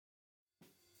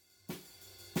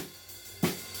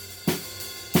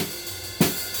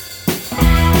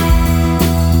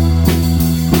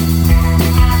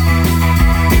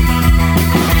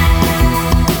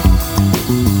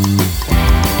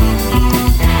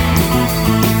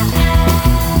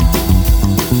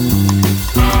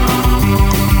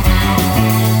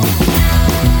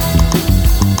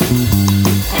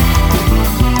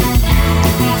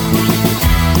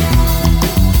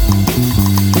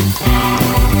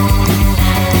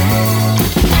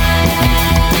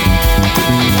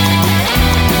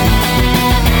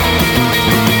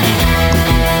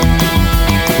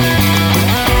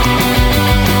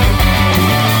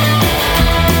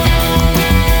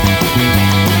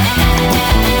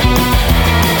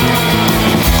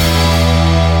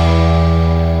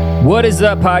What is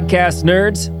up, podcast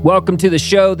nerds? Welcome to the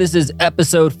show. This is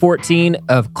episode 14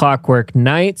 of Clockwork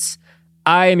Nights.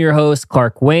 I am your host,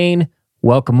 Clark Wayne.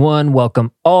 Welcome one,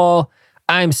 welcome all.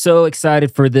 I'm so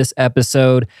excited for this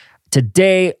episode.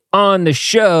 Today on the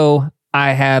show,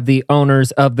 I have the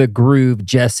owners of The Groove,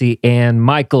 Jesse and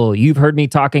Michael. You've heard me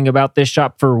talking about this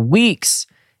shop for weeks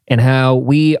and how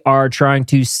we are trying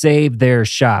to save their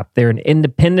shop. They're an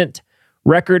independent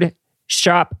record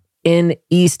shop in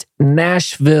East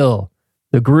Nashville,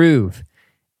 The Groove.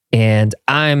 And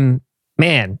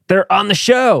they're on the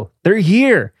show. They're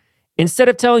here. Instead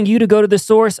of telling you to go to the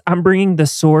source, I'm bringing the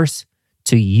source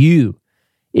to you.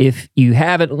 If you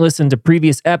haven't listened to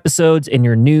previous episodes and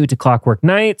you're new to Clockwork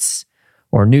Nights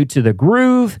or new to The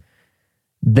Groove,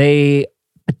 they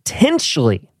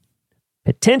potentially,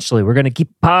 we're going to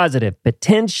keep positive,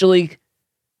 potentially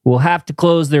will have to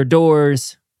close their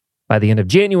doors by the end of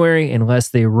January unless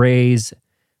they raise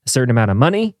a certain amount of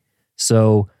money.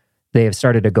 So they have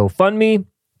started a GoFundMe.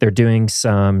 They're doing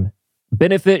some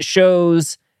benefit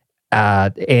shows.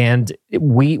 And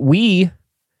we,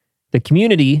 the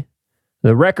community,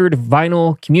 the record,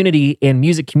 vinyl community, and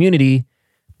music community,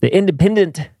 the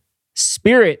independent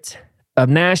spirit of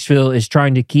Nashville is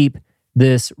trying to keep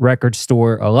this record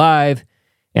store alive.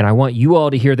 And I want you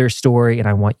all to hear their story, and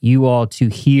I want you all to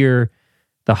hear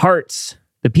the hearts,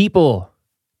 the people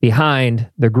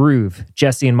behind The Groove,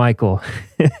 Jesse and Michael.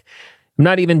 I'm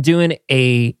not even doing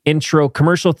a intro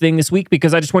commercial thing this week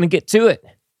because I just want to get to it.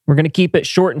 We're going to keep it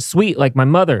short and sweet like my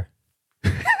mother.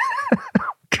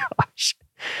 Gosh.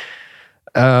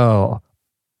 Oh,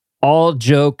 all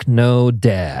joke, no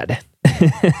dad.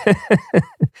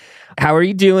 How are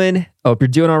you doing? Hope you're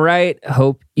doing all right.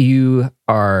 Hope you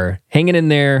are hanging in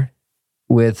there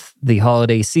with the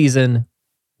holiday season.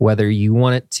 Whether you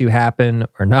want it to happen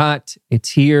or not, it's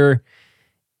here.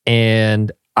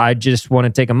 And I just want to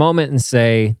take a moment and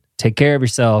say, take care of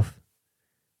yourself.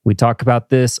 We talk about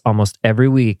this almost every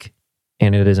week,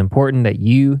 and it is important that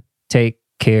you take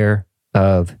care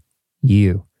of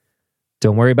you.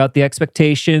 Don't worry about the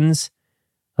expectations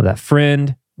of that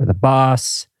friend or the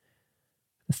boss,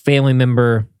 the family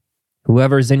member,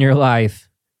 whoever's in your life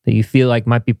that you feel like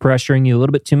might be pressuring you a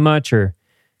little bit too much or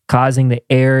causing the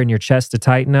air in your chest to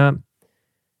tighten up.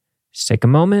 Just take a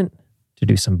moment to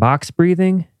do some box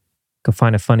breathing. Go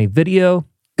find a funny video.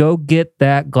 Go get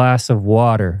that glass of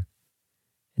water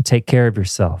and take care of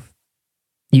yourself.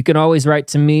 You can always write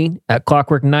to me at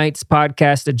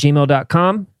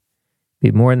clockworknightspodcast@gmail.com.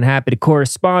 Be more than happy to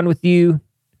correspond with you.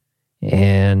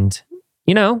 And,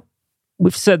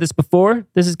 we've said this before.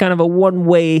 This is kind of a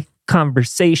one-way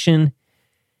conversation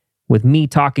with me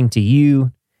talking to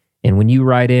you. And when you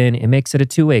write in, it makes it a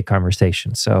two-way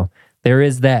conversation. So there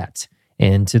is that.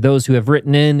 And to those who have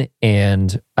written in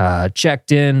and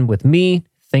checked in with me,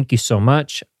 thank you so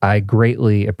much. I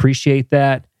greatly appreciate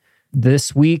that.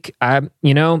 This week,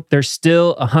 there's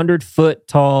still a 100-foot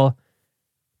tall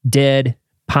dead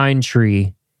pine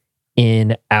tree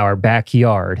in our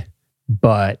backyard.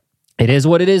 But it is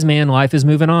what it is, man. Life is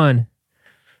moving on.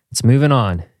 It's moving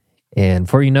on. And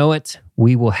before you know it,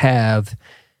 we will have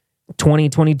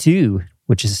 2022,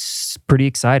 which is pretty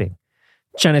exciting.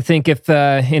 Trying to think if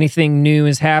anything new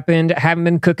has happened. I haven't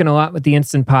been cooking a lot with the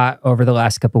Instant Pot over the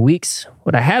last couple weeks.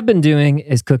 What I have been doing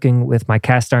is cooking with my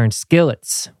cast iron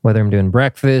skillets, whether I'm doing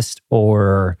breakfast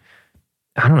or,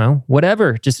 I don't know,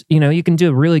 whatever. Just, you can do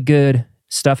a really good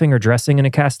stuffing or dressing in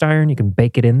a cast iron. You can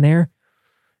bake it in there.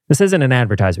 This isn't an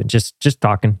advertisement, just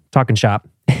talking shop.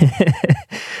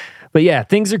 But yeah,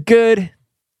 things are good.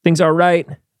 Things are all right.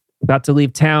 About to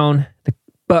leave town the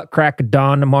butt crack of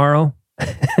dawn tomorrow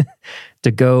to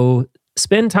go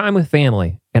spend time with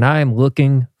family. And I am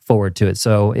looking forward to it.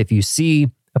 So if you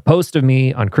see a post of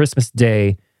me on Christmas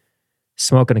Day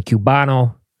smoking a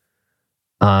Cubano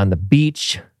on the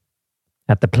beach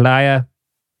at the playa,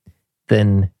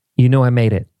 then you know I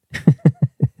made it.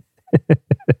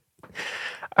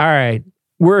 All right.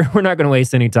 We're not going to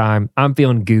waste any time. I'm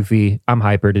feeling goofy. I'm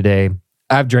hyper today.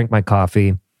 I've drank my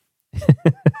coffee.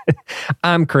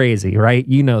 I'm crazy, right?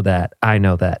 You know that. I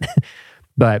know that.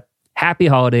 But happy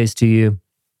holidays to you.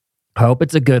 I hope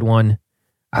it's a good one.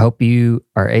 I hope you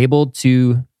are able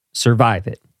to survive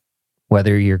it,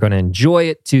 whether you're going to enjoy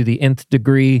it to the nth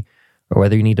degree or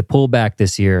whether you need to pull back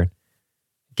this year.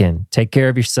 Again, take care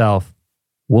of yourself.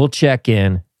 We'll check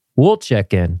in. We'll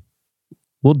do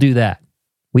that.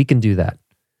 We can do that.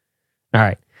 All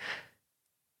right.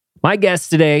 My guests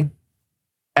today,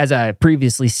 as I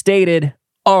previously stated,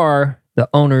 are the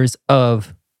owners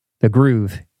of The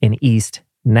Groove in East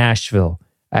Nashville.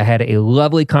 I had a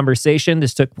lovely conversation.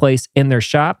 This took place in their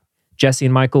shop. Jesse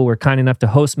and Michael were kind enough to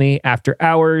host me after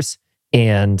hours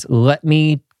and let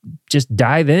me just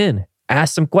dive in,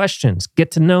 ask some questions, get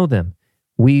to know them.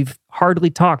 We've hardly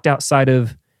talked outside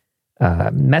of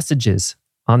messages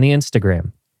on the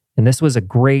Instagram. And this was a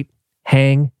great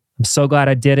hang. I'm so glad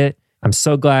I did it. I'm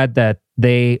so glad that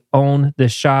they own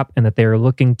this shop and that they're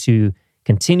looking to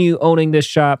continue owning this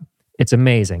shop. It's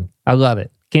amazing. I love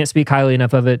it. Can't speak highly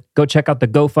enough of it. Go check out the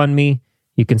GoFundMe.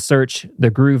 You can search The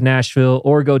Groove Nashville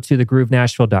or go to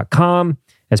thegroovenashville.com.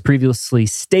 As previously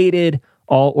stated,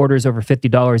 all orders over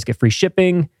 $50 get free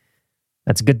shipping.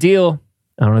 That's a good deal.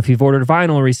 I don't know if you've ordered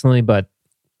vinyl recently, but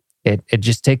it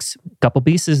just takes a couple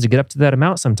pieces to get up to that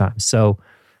amount sometimes. So,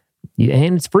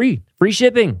 and it's free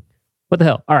shipping. What the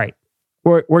hell? All right,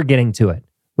 we're getting to it.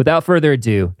 Without further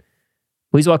ado,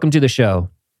 please welcome to the show,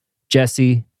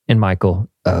 Jesse and Michael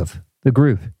of The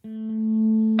Groove.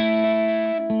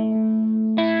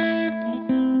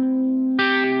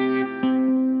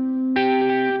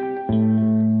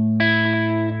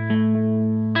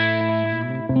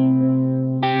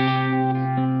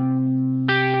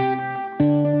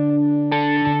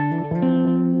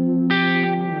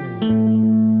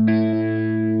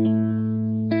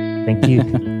 Thank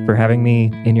you for having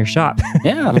me in your shop.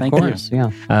 Yeah, thank you.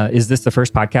 Yeah. Is this the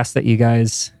first podcast that you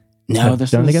guys No, have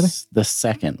this done is together? the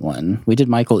second one. We did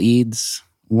Michael Eads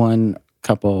one a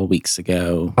couple weeks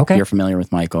ago. Okay. You're familiar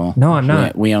with Michael. No, I'm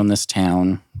not. We own This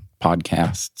Town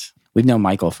podcast. We've known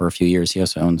Michael for a few years. He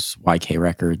also owns YK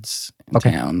Records in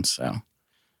town. So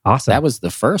Awesome. that was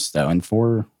the first, though. And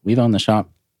we've owned the shop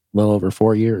a little over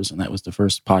 4 years. And that was the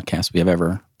first podcast we have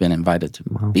ever been invited to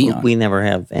be on. We never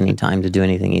have any time to do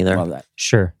anything either. Love that.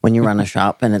 Sure. When you run a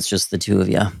shop and it's just the two of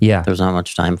you, Yeah. there's not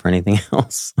much time for anything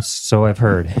else. So I've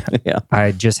heard. Yeah.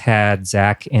 I just had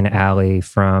Zach and Allie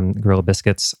from Gorilla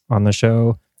Biscuits on the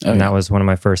show. Oh, and yeah. that was one of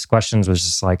my first questions was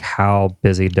just like, how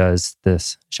busy does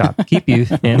this shop keep you?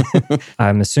 And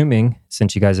I'm assuming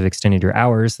since you guys have extended your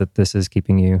hours that this is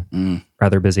keeping you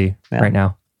rather busy right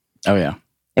now. Oh, yeah.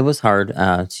 It was hard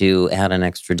to add an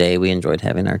extra day. We enjoyed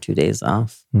having our 2 days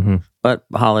off. Mm-hmm. But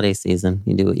holiday season,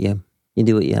 you do what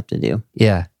you have to do.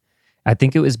 Yeah. I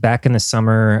think it was back in the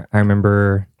summer. I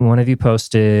remember one of you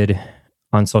posted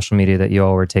on social media that you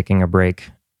all were taking a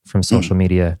break from social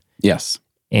media. Yes.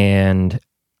 And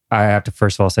I have to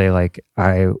first of all say, like,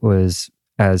 I was,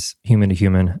 as human to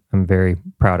human, I'm very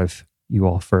proud of you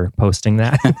all for posting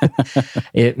that.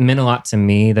 It meant a lot to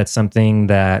me. That's something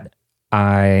that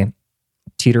I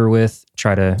teeter with,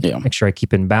 try to make sure I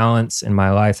keep in balance in my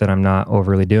life, that I'm not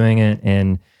overly doing it.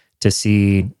 And to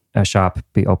see a shop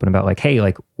be open about like, hey,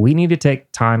 like we need to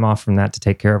take time off from that to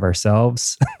take care of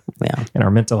ourselves and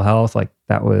our mental health. Like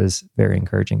that was very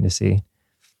encouraging to see.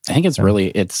 I think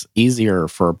it's easier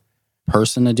for a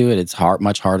person to do it. It's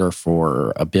much harder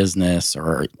for a business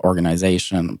or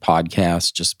organization,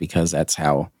 podcast, just because that's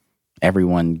how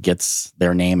everyone gets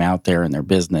their name out there and their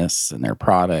business and their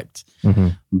product. Mm-hmm.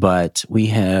 But we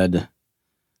had,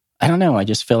 I don't know, I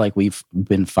just feel like we've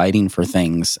been fighting for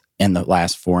things in the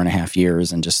last 4.5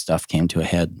 years and just stuff came to a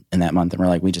head in that month. And we're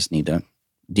like, we just need to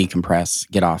decompress,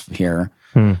 get off of here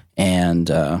and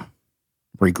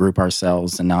regroup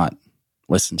ourselves and not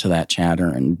listen to that chatter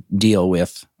and deal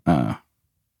with,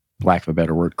 lack of a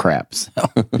better word, crap. So.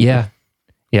 Yeah.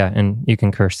 Yeah, and you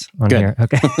can curse on Good. here.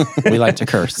 Okay. We like to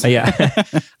curse. Yeah.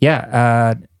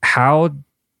 Yeah. How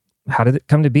did it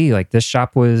come to be? Like this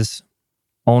shop was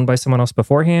owned by someone else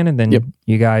beforehand, and then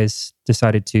you guys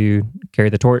decided to carry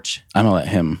the torch? I'm going to let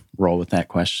him roll with that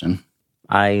question.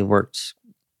 I worked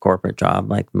corporate job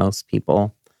like most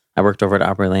people. I worked over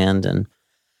at Opryland, and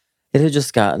it had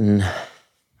just gotten,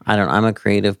 I'm a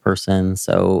creative person,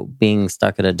 so being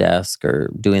stuck at a desk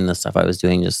or doing the stuff I was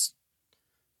doing just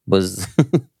was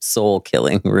soul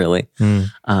killing, really.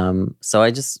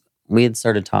 So we had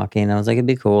started talking. I was like, it'd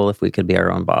be cool if we could be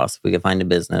our own boss, if we could find a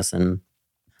business. And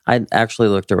I actually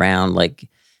looked around, like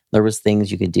there was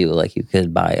things you could do, like you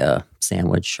could buy a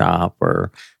sandwich shop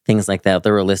or things like that.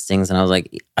 There were listings, and I was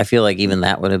like, I feel like even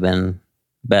that would have been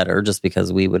better just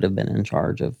because we would have been in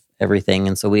charge of everything.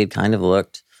 And so we had kind of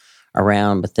looked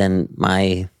around, but then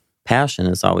my passion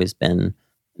has always been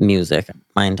music.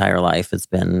 My entire life it's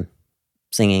been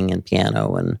singing and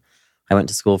piano, and I went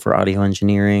to school for audio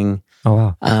engineering.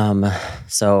 Oh, wow.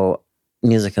 So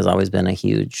music has always been a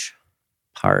huge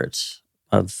part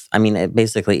of, it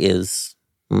basically is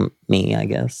me, I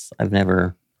guess. If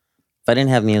I didn't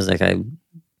have music, I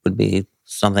would be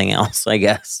something else, I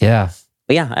guess. Yeah.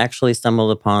 But yeah, I actually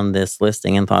stumbled upon this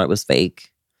listing and thought it was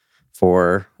fake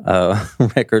for a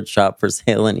record shop for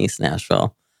sale in East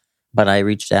Nashville. But I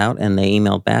reached out and they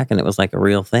emailed back and it was like a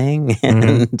real thing.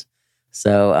 And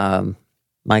so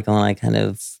Michael and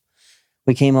I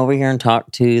we came over here and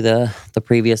talked to the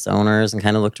previous owners and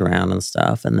kind of looked around and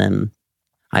stuff. And then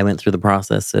I went through the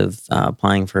process of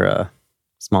applying for a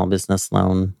small business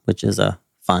loan, which is a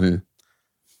fun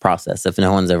process. If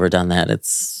no one's ever done that,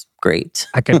 it's great.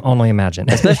 I can only imagine.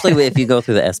 Especially if you go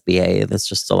through the SBA, that's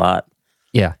just a lot.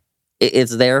 Yeah.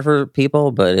 It's there for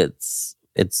people, but it's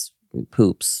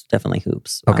hoops, definitely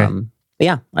hoops. Okay. But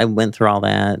yeah, I went through all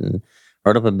that and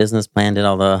wrote up a business plan, did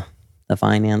all the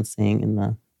financing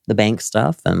and the bank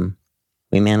stuff, and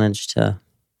we managed to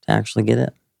actually get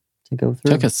it to go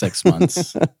through. Took us 6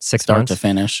 months. 6 Start months to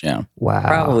finish, yeah. Wow.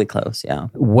 Probably close, yeah.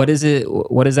 What does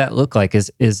that look like?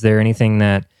 Is there anything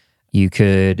that you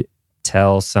could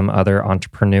tell some other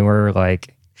entrepreneur,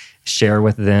 like share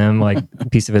with them, like a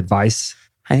piece of advice?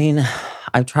 I mean,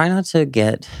 I try not to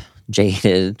get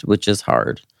jaded, which is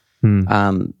hard.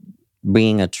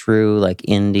 Being a true like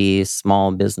indie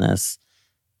small business,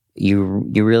 you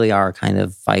really are kind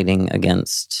of fighting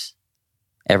against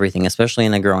everything, especially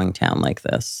in a growing town like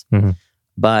this. Mm-hmm.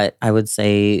 But I would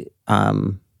say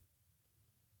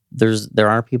there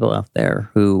are people out there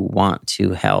who want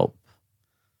to help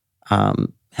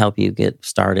you get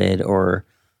started. Or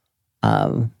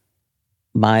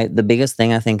the biggest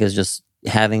thing I think is just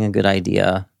having a good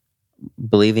idea,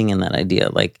 believing in that idea,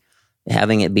 like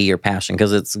having it be your passion,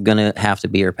 because it's going to have to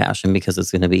be your passion, because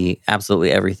it's going to be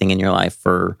absolutely everything in your life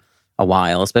for a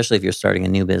while. Especially if you're starting a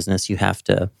new business, you have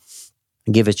to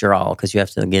give it your all, because you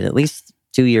have to get at least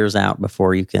 2 years out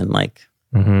before you can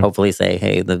hopefully say,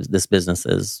 hey, this business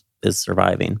is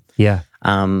surviving. Yeah.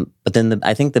 But then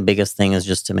I think the biggest thing is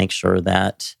just to make sure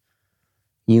that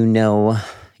you know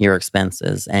your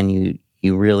expenses and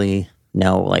you really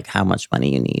know like how much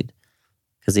money you need.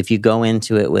 Because if you go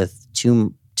into it with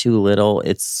too little,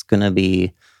 it's going to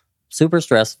be super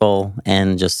stressful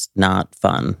and just not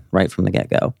fun right from the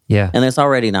get-go. Yeah. And it's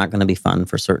already not going to be fun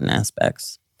for certain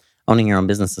aspects. Owning your own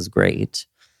business is great,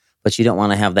 but you don't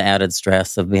want to have the added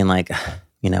stress of being like,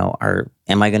 am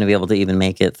I going to be able to even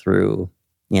make it through,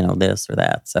 this or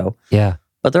that? So, yeah.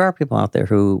 But there are people out there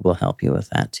who will help you with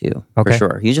that too, Okay. for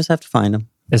sure. You just have to find them.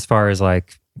 As far as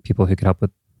like people who could help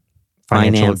with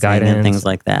financial guidance and things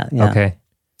like that. Yeah. Okay.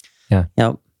 Yeah.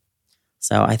 Yep.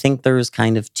 So I think there's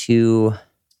kind of two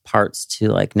parts to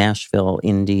like Nashville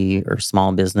indie or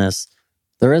small business.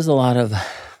 There is a lot of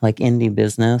like indie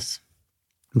business,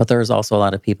 but there's also a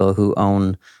lot of people who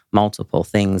own multiple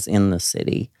things in the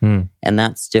city. And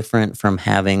that's different from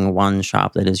having one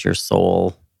shop that is your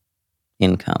sole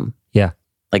income. Yeah.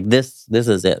 Like this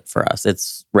is it for us.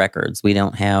 It's records. We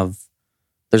don't have,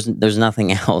 there's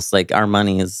nothing else. Like our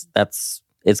money it's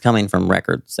coming from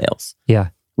record sales. Yeah.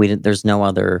 There's no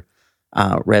other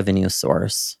revenue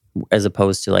source, as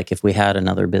opposed to like if we had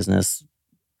another business,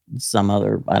 some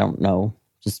other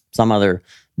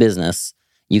business,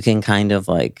 you can kind of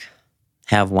like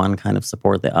have one kind of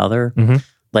support the other. Mm-hmm.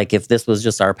 Like if this was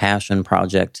just our passion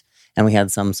project and we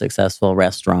had some successful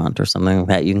restaurant or something like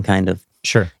that, you can kind of,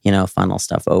 sure, funnel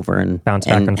stuff over and bounce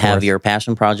back and have forth. your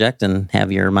passion project and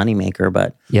have your moneymaker.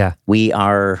 But yeah, we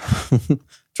are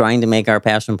trying to make our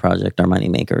passion project our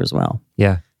moneymaker as well.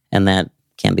 Yeah. And that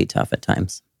can be tough at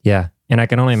times. Yeah. And I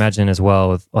can only imagine as well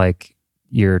with like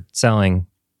you're selling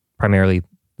primarily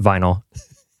vinyl.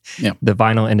 Yeah. The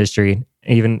vinyl industry,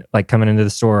 even like coming into the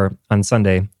store on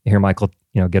Sunday, you hear Michael,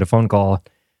 get a phone call.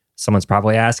 Someone's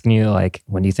probably asking you like,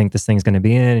 when do you think this thing's going to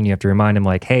be in? And you have to remind him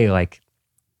like, hey, like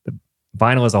the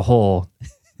vinyl as a whole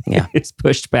is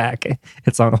pushed back.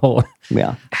 It's on hold.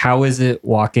 Yeah. How is it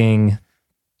walking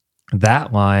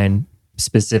that line,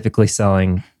 specifically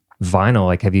selling vinyl?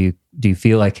 Like, do you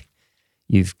feel like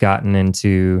you've gotten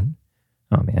into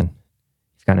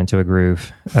a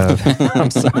groove of, I'm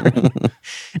sorry.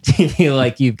 Do you feel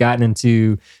like you've gotten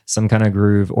into some kind of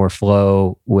groove or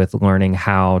flow with learning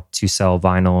how to sell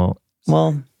vinyl?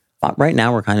 Well, right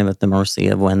now we're kind of at the mercy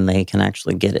of when they can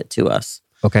actually get it to us.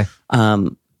 Okay.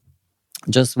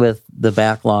 Just with the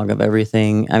backlog of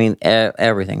everything, I mean,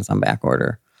 everything's on back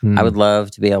order. I would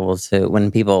love to be able to,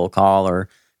 when people call or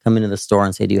come into the store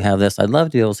and say, do you have this? I'd love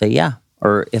to be able to say, yeah.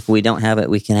 Or if we don't have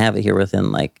it, we can have it here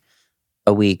within like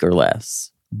a week or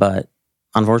less. But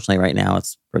unfortunately, right now,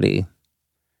 it's pretty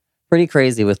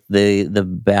crazy with the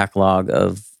backlog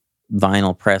of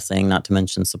vinyl pressing, not to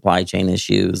mention supply chain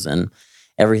issues and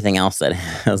everything else that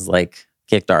has like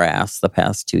kicked our ass the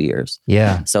past 2 years.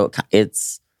 Yeah. So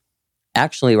it's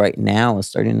actually right now is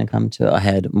starting to come to a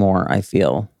head more, I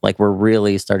feel. Like we're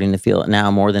really starting to feel it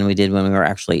now more than we did when we were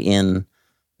actually in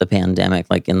the pandemic,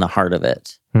 like in the heart of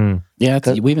it. Yeah,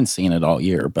 we've been seeing it all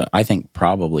year, but I think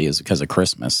probably is because of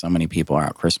Christmas. So many people are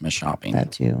out Christmas shopping.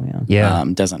 That too, Yeah.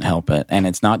 Doesn't help it. And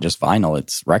it's not just vinyl,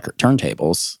 it's record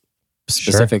turntables,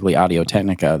 specifically Audio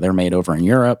Technica. They're made over in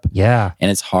Europe. Yeah. And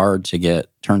it's hard to get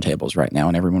turntables right now.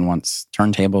 And everyone wants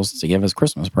turntables to give as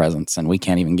Christmas presents, and we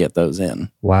can't even get those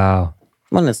in. Wow.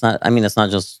 Well, it's not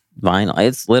just vinyl.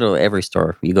 It's literally every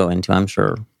store you go into, I'm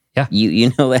sure. Yeah.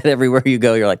 You know that everywhere you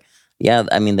go, you're like, yeah,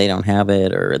 I mean, they don't have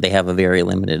it, or they have a very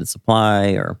limited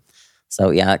supply, or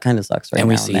so. Yeah, it kind of sucks right And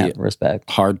now we see in that respect.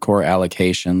 Hardcore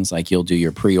allocations, like you'll do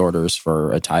your pre-orders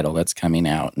for a title that's coming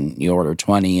out, and you order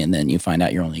 20, and then you find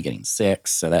out you're only getting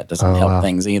 6, so that doesn't help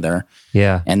things either.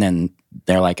 Yeah. And then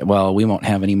they're like, well, we won't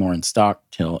have any more in stock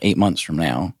till 8 months from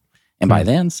now. And by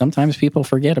then, sometimes people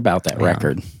forget about that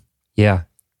record. Yeah.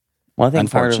 Well, I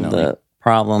think part of the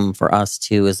problem for us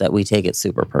too is that we take it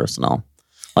super personal.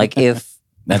 Like if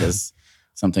that is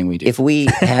something we do. If we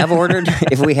have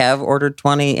ordered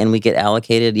 20 and we get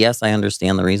allocated, yes, I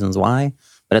understand the reasons why.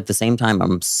 But at the same time,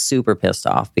 I'm super pissed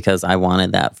off because I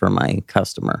wanted that for my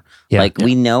customer. Yeah.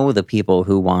 We know the people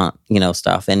who want,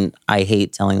 stuff, and I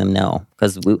hate telling them no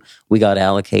because we got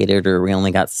allocated, or we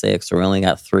only got 6, or we only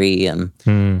got 3,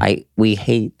 and we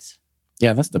hate.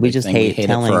 Yeah, that's the big we just thing. hate we hate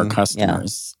telling, it for our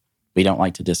customers. We don't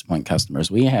like to disappoint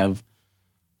customers.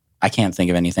 I can't think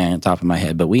of anything on the top of my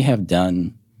head, but we have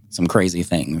done some crazy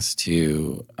things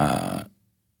to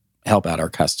help out our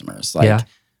customers.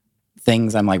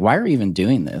 Things I'm like, why are we even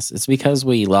doing this? It's because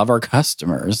we love our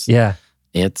customers. Yeah.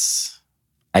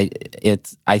 I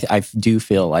do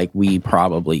feel like we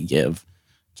probably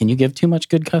can you give too much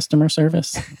good customer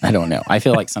service? I don't know. I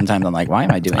feel like sometimes I'm like, why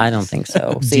am I doing this? I don't think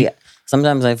so. See,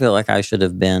 sometimes I feel like I should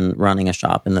have been running a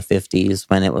shop in the 50s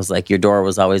when it was like your door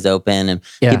was always open and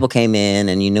people came in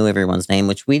and you knew everyone's name,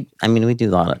 which we do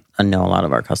know a lot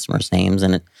of our customers' names.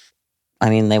 And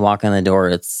they walk in the door,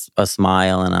 it's a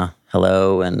smile and a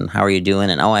hello and how are you doing?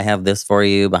 And I have this for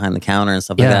you behind the counter and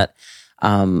stuff like that.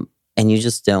 And you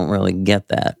just don't really get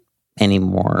that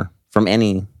anymore from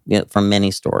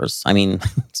many stores.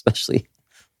 Especially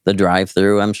the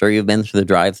drive-through. I'm sure you've been through the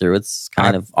drive-through. It's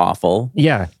kind of awful.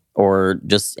 Yeah. Or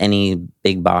just any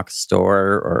big box store,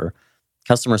 or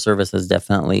customer service has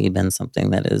definitely been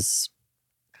something that is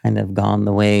kind of gone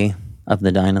the way of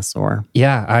the dinosaur.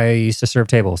 Yeah. I used to serve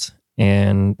tables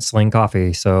and sling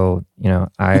coffee. So,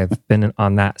 I've been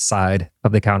on that side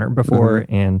of the counter before.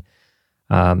 And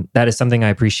that is something I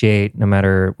appreciate no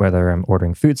matter whether I'm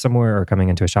ordering food somewhere or coming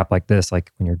into a shop like this,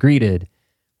 like when you're greeted,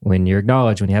 when you're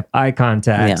acknowledged, when you have eye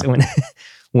contact,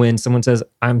 when someone says,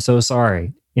 I'm so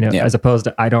sorry, as opposed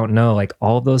to, I don't know, like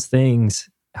all of those things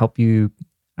help you,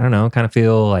 I don't know, kind of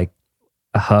feel like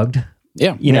hugged.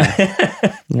 Yeah.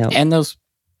 And those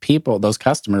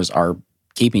customers are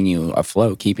keeping you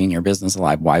afloat, keeping your business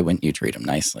alive. Why wouldn't you treat them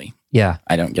nicely? Yeah.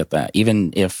 I don't get that.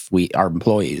 Even if we are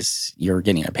employees, you're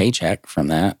getting a paycheck from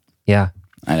that. Yeah.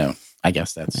 I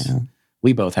guess that's,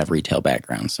 we both have retail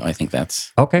backgrounds. So I think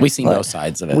that's, okay. We see both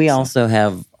sides of it. We also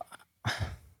have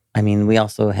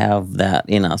that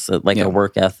in us, a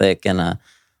work ethic and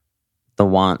the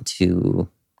want to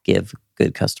give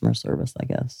good customer service, I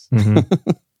guess.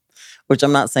 Mm-hmm. Which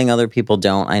I'm not saying other people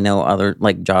don't. I know other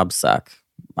jobs suck.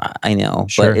 I know,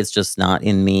 but it's just not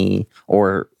in me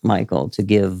or Michael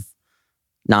to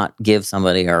not give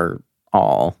somebody our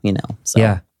all,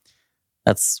 So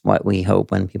that's what we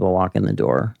hope when people walk in the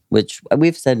door, which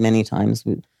we've said many times.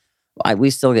 We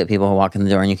still get people who walk in the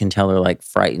door and you can tell they're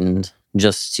frightened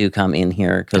just to come in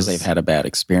here because they've had a bad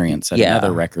experience at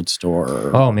another record store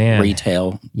or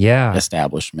retail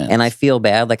establishment. And I feel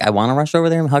bad. I want to rush over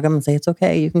there and hug them and say, it's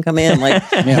okay, you can come in.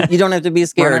 You don't have to be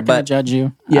scared. We're not gonna judge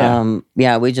you. Yeah.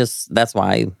 That's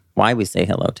why we say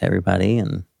hello to everybody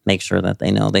and make sure that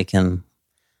they know they can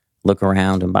look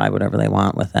around and buy whatever they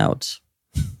want without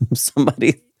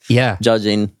somebody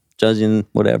judging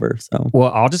whatever. So,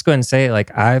 well, I'll just go ahead and say,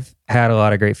 I've had a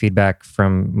lot of great feedback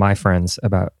from my friends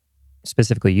about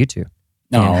specifically you two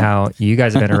and how you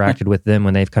guys have interacted with them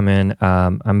when they've come in.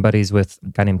 I'm buddies with a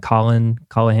guy named Colin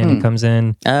Callahan who comes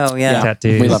in. Oh, yeah.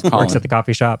 Tattoos, we love Colin. works at the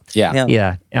coffee shop.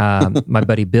 Yeah. My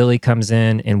buddy Billy comes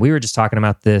in, and we were just talking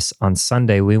about this on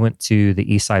Sunday. We went to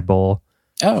the East Side Bowl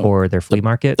for their flea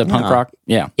market. The punk rock.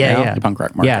 Yeah. The punk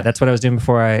rock market. Yeah, that's what I was doing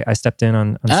before I stepped in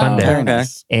on Sunday. Very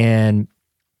nice. And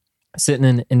sitting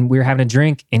in, and we were having a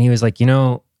drink, and he was like,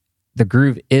 the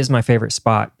Groove is my favorite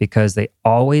spot because they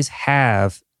always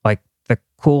have the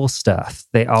cool stuff.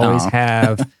 They always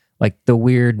have the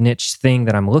weird niche thing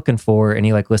that I'm looking for. And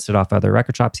he listed off other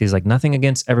record shops. He's like, nothing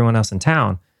against everyone else in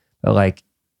town, but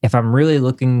if I'm really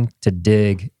looking to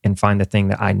dig and find the thing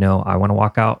that I know I want to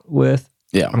walk out with,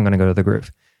 I'm going to go to the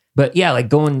Groove. But yeah, like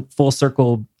going full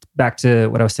circle back to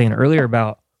what I was saying earlier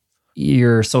about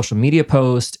your social media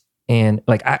post, and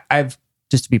like I've,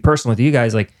 just to be personal with you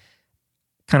guys, like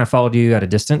kind of followed you at a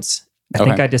distance. I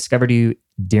think I discovered you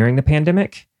during the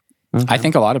pandemic. I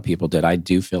think a lot of people did. I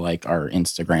do feel like our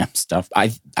Instagram stuff,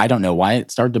 I don't know why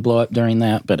it started to blow up during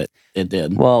that, but it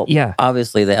did. Well, yeah,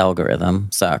 obviously the algorithm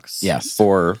sucks. Yes.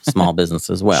 For small business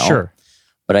as well. Sure.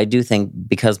 But I do think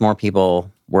because more people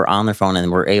were on their phone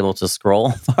and were able to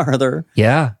scroll farther,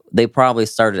 yeah, they probably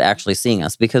started actually seeing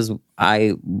us, because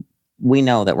we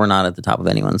know that we're not at the top of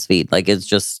anyone's feed. Like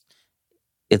it's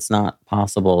not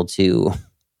possible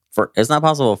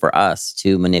for us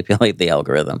to manipulate the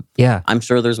algorithm. Yeah. I'm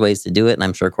sure there's ways to do it, and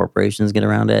I'm sure corporations get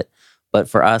around it. But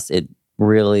for us, it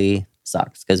really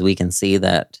sucks because we can see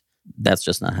that that's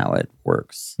just not how it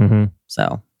works. Mm-hmm.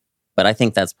 So, but I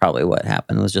think that's probably what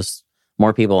happened, was just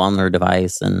more people on their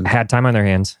device and Had time on their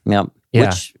hands. Yep. Yeah.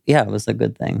 Which, it was a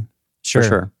good thing. Sure. For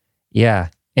sure. Yeah.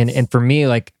 And for me,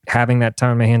 like having that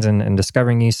time on my hands and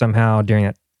discovering you somehow during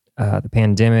that the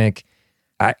pandemic,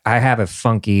 I have a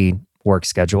funky work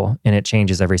schedule and it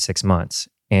changes every 6 months.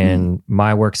 And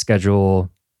my work schedule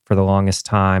for the longest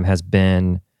time has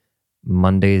been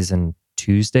Mondays and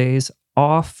Tuesdays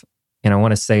off. And I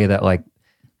want to say that like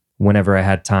whenever I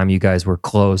had time, you guys were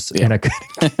close and I could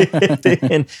get it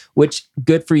in, which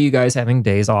good for you guys having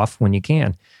days off when you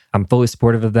can. I'm fully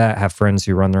supportive of that. I have friends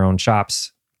who run their own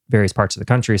shops, various parts of the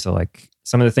country. So like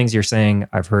some of the things you're saying,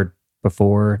 I've heard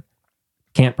before,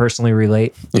 can't personally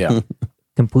relate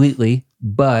completely,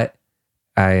 but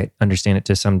I understand it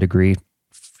to some degree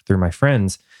through my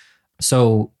friends.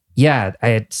 So yeah, I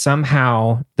had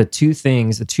somehow the two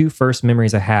first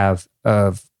memories I have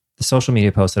of the social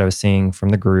media posts that I was seeing from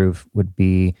the Groove would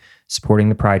be supporting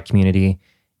the Pride community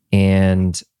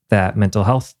and that mental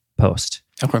health post.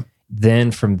 Okay.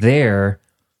 Then from there,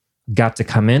 got to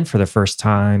come in for the first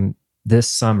time this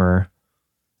summer,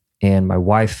 and my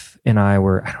wife and I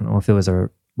were, I don't know if it was a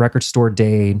record store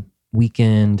day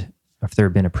weekend, or if there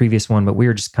had been a previous one, but we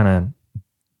were just kind of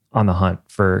on the hunt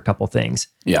for a couple things.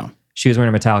 Yeah. She was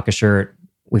wearing a Metallica shirt.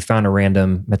 We found a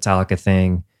random Metallica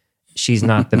thing. She's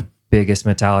not the biggest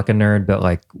Metallica nerd, but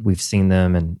like we've seen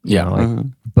them and you know, like,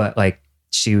 but like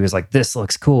she was like, this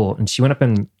looks cool. And she went up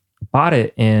and bought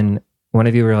it. And one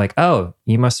of you were like, oh,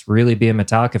 you must really be a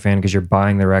Metallica fan because you're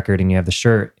buying the record and you have the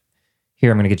shirt.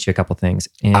 Here, I'm going to get you a couple things.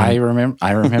 And I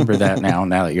remember that now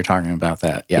that you're talking about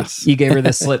that. Yes. You gave her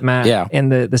the slip mat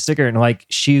and the sticker, and like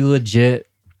she legit,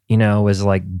 you know, was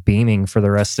like beaming for the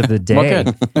rest of the day.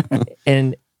 Well, good.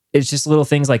 And it's just little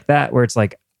things like that where it's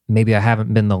like, maybe I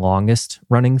haven't been the longest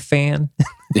running fan,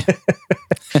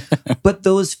 but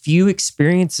those few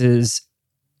experiences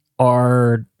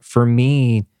are, for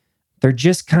me, they're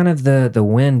just kind of the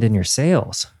wind in your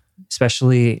sails,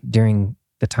 especially during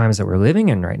the times that we're living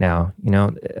in right now. You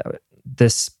know,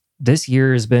 this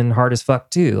year has been hard as fuck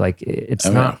too. Like it's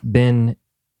not been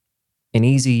an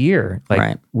easy year.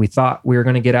 Like we thought we were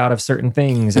going to get out of certain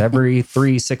things every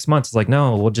 3-6 months. It's like,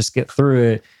 no, we'll just get through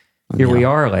it. Here we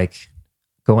are, like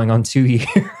going on 2 years.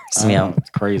 Yeah,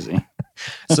 it's crazy.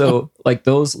 So like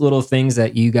those little things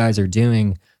that you guys are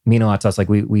doing mean a lot to us. Like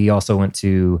we also went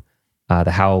to the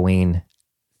Halloween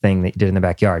thing that you did in the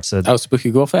backyard. So Spooky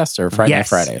Ghoul Fest or Friday Night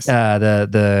Fridays?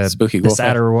 The Spooky Ghoul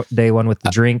Saturday one with the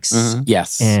drinks.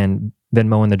 Yes. And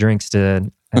Venmoing the drinks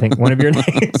to, I think, one of your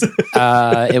names.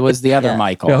 It was the other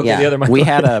Michael. Okay, the other Michael. We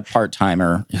had a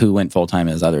part-timer who went full-time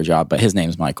in his other job, but his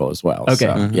name's Michael as well. Okay.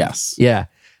 So, yes. Yeah.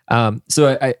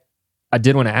 So I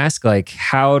did want to ask, like,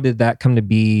 how did that come to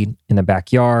be in the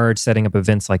backyard, setting up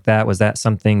events like that? Was that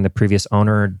something the previous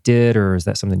owner did, or is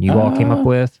that something you all came up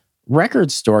with?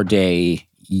 Record store day,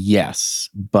 yes.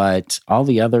 But all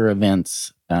the other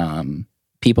events,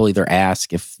 people either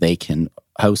ask if they can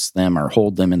host them or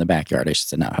hold them in the backyard. I should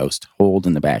say not host, hold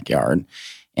in the backyard.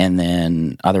 And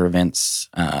then other events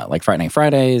like Friday Night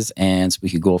Fridays and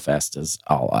Spooky Ghoul Fest is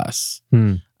all us.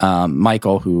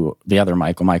 Michael, the other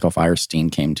Michael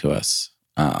Firestein, came to us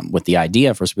with the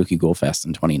idea for Spooky Ghoul Fest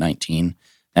in 2019.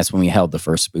 That's when we held the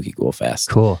first Spooky Ghoul Fest.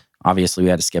 Cool. Obviously, we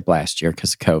had to skip last year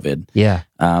because of COVID. Yeah.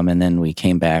 And then we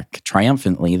came back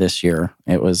triumphantly this year.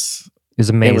 It was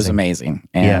amazing. It was amazing.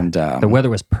 And the weather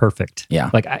was perfect. Yeah.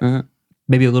 Like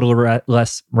maybe a little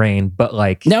less rain, but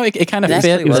like... No, it kind of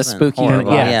fit. It was a spooky...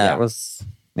 Yeah, it was...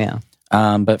 Yeah.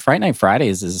 But Friday Night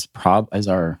Fridays is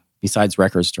our, besides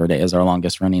Record Store Day, is our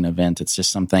longest running event. It's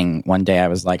just something, one day I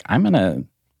was like, I want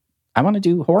to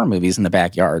do horror movies in the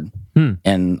backyard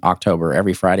in October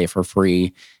every Friday for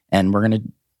free. And we're going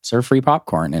to serve free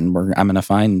popcorn. And I'm going to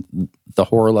find the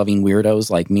horror-loving weirdos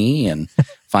like me and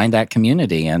find that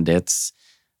community. And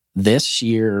this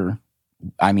year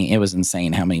I mean, it was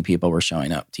insane how many people were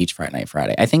showing up to each Friday Night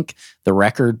Friday. I think the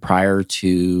record prior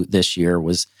to this year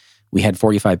was we had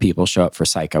 45 people show up for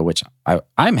Psycho, which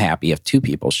I'm happy if 2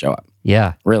 people show up.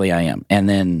 Yeah. Really, I am. And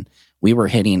then we were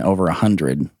hitting over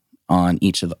 100 on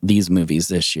each of these movies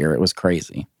this year. It was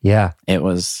crazy. Yeah. It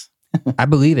was... I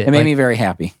believe it. It made me very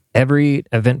happy. Every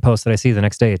event post that I see the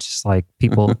next day, it's just like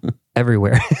people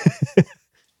everywhere.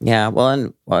 Yeah, well,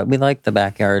 and we like the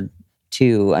backyard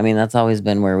too. I mean, that's always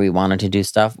been where we wanted to do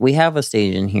stuff. We have a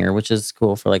stage in here, which is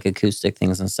cool for like acoustic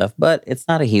things and stuff, but it's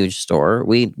not a huge store.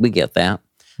 We get that.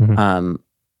 Mhm.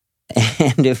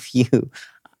 And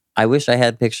I wish I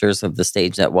had pictures of the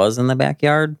stage that was in the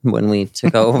backyard when we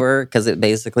took over, because it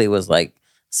basically was like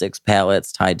 6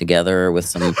 pallets tied together with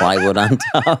some plywood on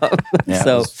top. Yeah,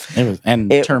 So it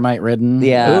was termite ridden.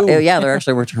 yeah, Ooh. there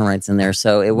actually were termites in there.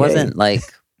 So it wasn't like,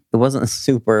 it wasn't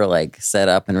super like set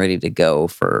up and ready to go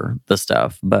for the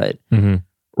stuff. But Mhm.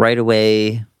 right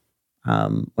away,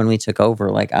 when we took over,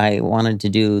 like I wanted to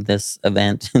do this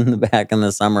event in the back in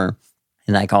the summer,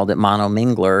 and I called it Mono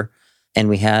Mingler, and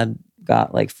we had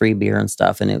got like free beer and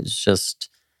stuff, and it was just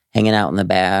hanging out in the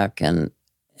back and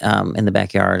in the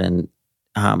backyard. And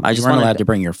I just weren't wanted allowed to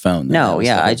bring your phone. though. That no, was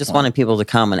the yeah, whole I just point. wanted people to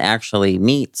come and actually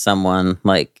meet someone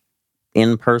like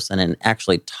in person and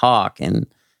actually talk and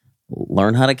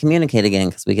learn how to communicate again,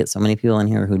 because we get so many people in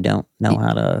here who don't know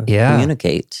how to Yeah.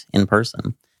 communicate in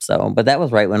person. So, but that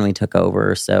was right when we took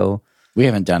over. So We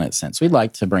haven't done it since. We'd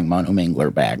like to bring Mono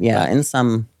Mingler back. yeah, but in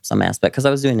some aspect, because I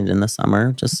was doing it in the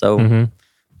summer just so Mhm.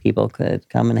 people could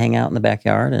come and hang out in the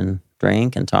backyard and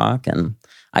drink and talk. And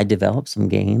I developed some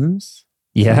games.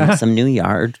 Yeah. Some new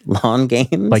yard lawn games.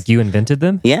 Like you invented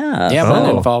them? yeah. yeah, Oh.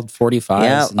 one involved 45s.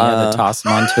 Yeah, and you had to toss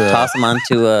them onto Toss them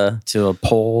onto a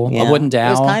pole, yeah. a wooden It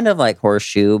dowel. was kind of like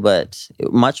horseshoe, but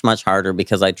much, much harder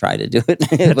because I tried to do it.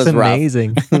 It That's was rough.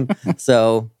 amazing.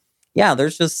 So, yeah,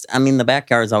 there's just, I mean, the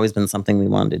backyard's always been something we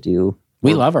wanted to do.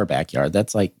 We love our backyard.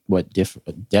 That's like what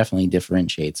definitely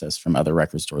differentiates us from other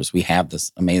record stores. We have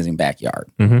this amazing backyard.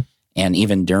 Mhm. And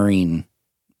even during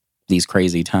these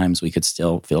crazy times, we could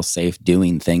still feel safe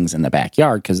doing things in the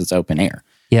backyard because it's open air.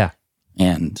 Yeah.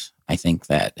 And I think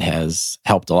that has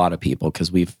helped a lot of people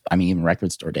because even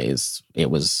record store days,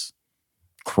 it was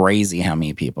crazy how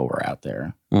many people were out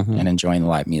there Mhm. and enjoying the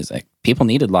live music. People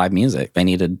needed live music. They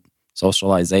needed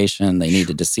socialization. They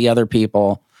needed to see other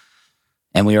people.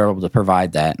 And we were able to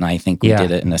provide that. And I think we Yeah.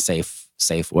 did it in a safe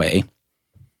way.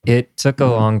 It took a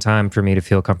Mhm. long time for me to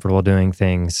feel comfortable doing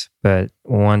things, but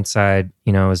once I,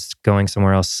 was going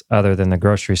somewhere else other than the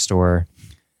grocery store,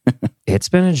 it's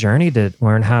been a journey to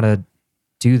learn how to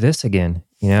do this again,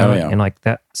 Oh, yeah. and like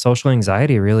that social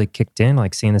anxiety really kicked in,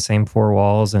 like seeing the same 4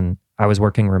 walls, and I was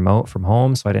working remote from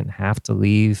home, so I didn't have to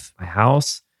leave my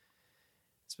house.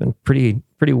 It's been pretty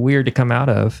weird to come out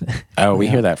of. Oh, we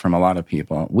hear that from a lot of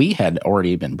people. We had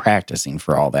already been practicing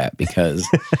for all that because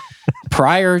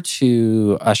prior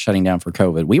to us shutting down for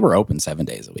COVID, we were open 7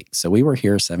 days a week. So we were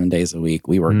here 7 days a week.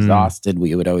 We were exhausted.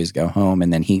 We would always go home.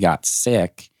 And then he got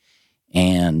sick.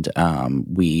 And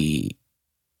we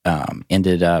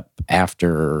ended up,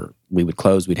 after we would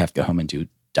close, we'd have to go home and do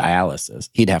dialysis.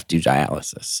 He'd have to do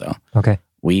dialysis. So Okay.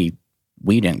 we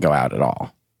didn't go out at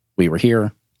all. We were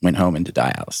here, went home and did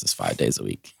dialysis 5 days a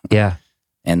week. Yeah.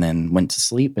 And then went to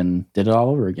sleep and did it all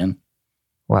over again.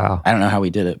 Wow. I don't know how we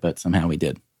did it, but somehow we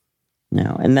did.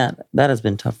 No, and that has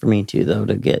been tough for me too, though,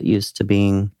 to get used to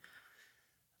being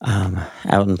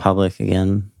out in public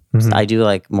again. Mhm. So I do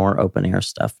like more open air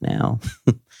stuff now,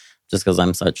 just because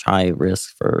I'm such high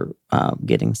risk for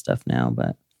getting stuff now.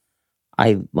 But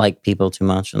I like people too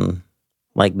much and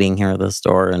like being here at the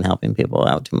store and helping people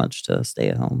out too much to stay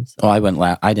at home. So.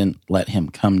 Well, I didn't let him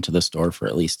come to the store for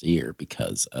at least a year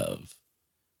because of,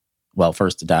 well,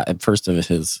 first of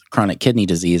his chronic kidney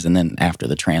disease, and then after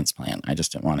the transplant. I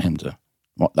just didn't want him to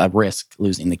risk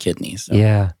losing the kidney. So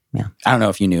Yeah. I don't know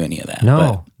if you knew any of that.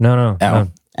 No. Oh.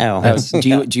 Oh,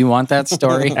 Do you want that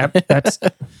story? That's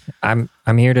I'm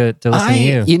here to listen to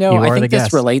you. You know, You I are the think this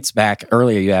guest. relates back.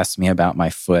 Earlier, you asked me about my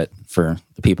foot. For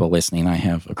the people listening, I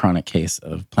have a chronic case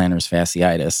of plantar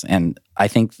fasciitis, and I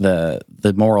think the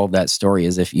moral of that story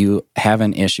is if you have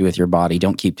an issue with your body,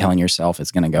 don't keep telling yourself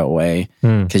it's going to go away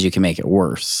because you can make it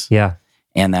worse. Yeah.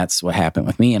 And that's what happened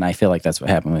with me, and I feel like that's what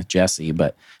happened with Jesse.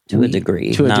 But to a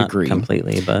degree, to a not degree,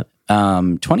 completely, but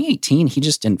 2018, he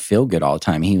just didn't feel good all the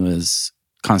time. He was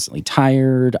constantly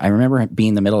tired. I remember it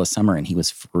being the middle of summer and he was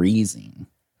freezing.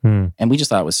 And we just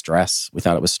thought it was stress. We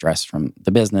thought it was stress from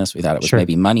the business. We thought it was Sure.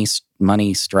 maybe money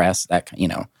stress, that,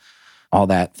 all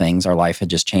that things. Our life had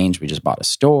just changed. We just bought a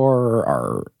store.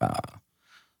 Our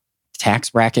tax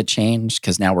bracket changed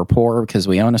because now we're poor because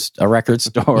we own a record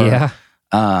store. Yeah.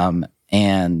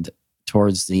 And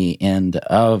towards the end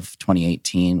of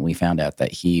 2018, we found out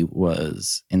that he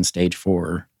was in stage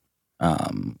 4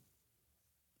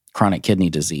 chronic kidney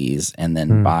disease. And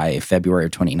then by February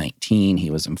of 2019,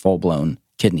 he was in full-blown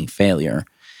kidney failure.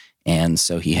 And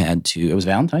so he had to, it was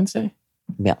Valentine's Day?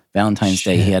 Yeah. Valentine's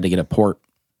Day, he had to get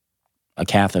a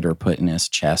catheter put in his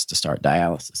chest to start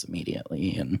dialysis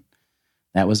immediately. And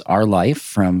that was our life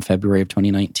from February of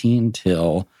 2019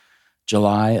 till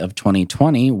July of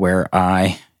 2020, where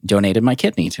I donated my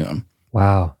kidney to him.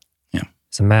 Wow. Yeah.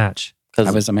 It's a match.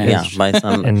 I was a match. Yeah, by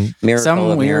some And miracle some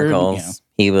of weird, miracles,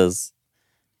 he was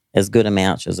as good a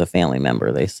match as a family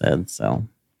member, they said. So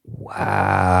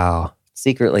wow.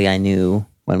 secretly, I knew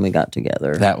when we got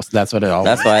together. That's what it all.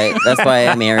 That's why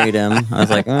I married him. I was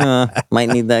like, might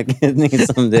need that kidney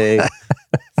someday.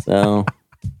 So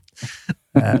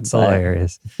That's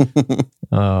hilarious.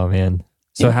 Oh man.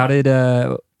 So how'd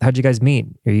you guys meet?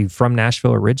 Are you from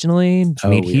Nashville originally? Did you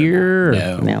meet here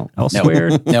or no.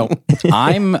 elsewhere? No,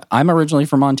 I'm originally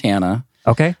from Montana.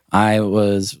 Okay. I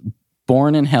was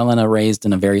born in Helena, raised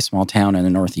in a very small town in the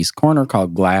northeast corner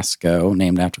called Glasgow,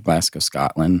 named after Glasgow,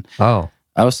 Scotland. Oh.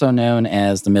 Also known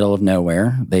as the middle of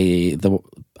nowhere. The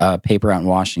paper out in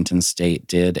Washington State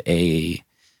did a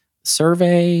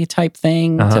survey type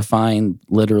thing to find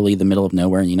literally the middle of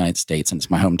nowhere in the United States, and it's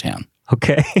my hometown.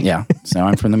 Okay. Yeah, so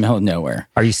I'm from the middle of nowhere.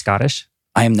 Are you Scottish?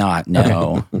 I am not.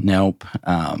 No, nope.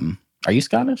 Are you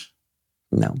Scottish?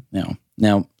 No.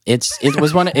 It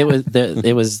was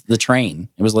the train.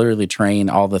 It was literally train.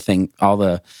 All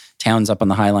the towns up on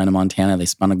the High Line of Montana. They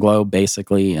spun a globe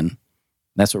basically, and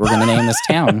that's what we're going to name this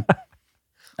town.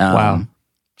 Wow.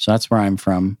 So that's where I'm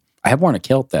from. I have worn a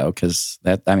kilt though, because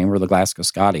we're the Glasgow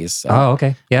Scotties. So Oh,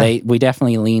 okay. Yeah. we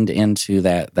definitely leaned into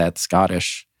that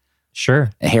Scottish Sure.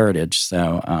 heritage.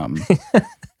 So,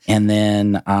 and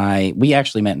then we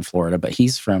actually met in Florida, but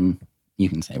he's from. You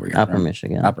can say where you're Upper from.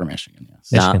 Michigan. Upper Michigan.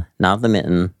 Yes. Michigan. Not the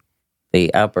Mitten.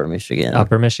 The Upper Michigan.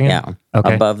 Upper Michigan? Yeah.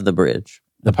 Okay. Above the bridge.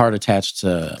 The part attached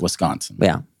to Wisconsin.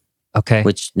 Yeah. Okay.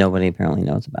 Which nobody apparently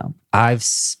knows about. I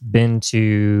spent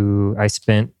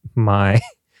my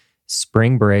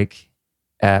spring break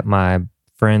at my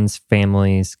friend's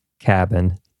family's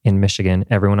cabin in Michigan.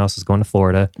 Everyone else was going to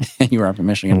Florida. You were up in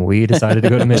Michigan. And we decided to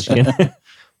go to Michigan.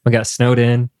 We got snowed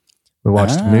in. We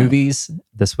watched movies.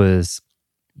 This was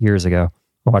years ago.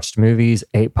 I watched movies,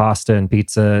 ate pasta and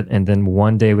pizza. And then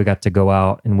one day we got to go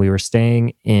out and we were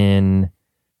staying in,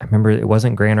 I remember it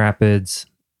wasn't Grand Rapids.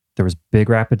 There was Big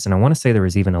Rapids. And I want to say there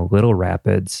was even a Little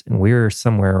Rapids. And we were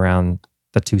somewhere around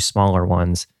the two smaller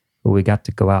ones. But we got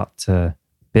to go out to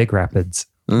Big Rapids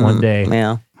one day.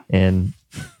 Yeah. And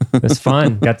it was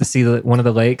fun. Got to see one of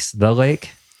the lakes, the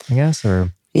lake, I guess,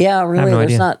 or... Yeah, really. no There's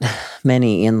idea. not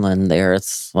many inland there.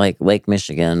 It's like Lake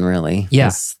Michigan, really.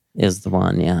 Yeah. Is the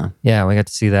one. Yeah. Yeah, we got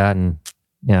to see that. And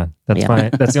yeah, that's Yeah.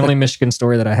 that's the only Michigan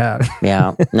story that I have.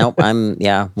 Yeah. Nope. I'm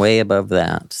way above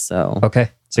that. So Okay.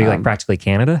 So you're like practically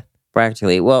Canada?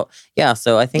 practically. Well, yeah.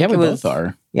 So I think Yeah, we it was. both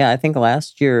are. Yeah, I think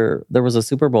last year there was a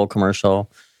Super Bowl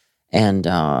commercial, and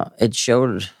it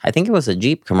showed. I think it was a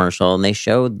Jeep commercial, and they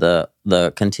showed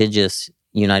the contiguous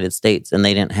United States, and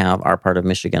they didn't have our part of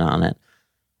Michigan on it.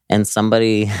 And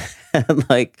somebody had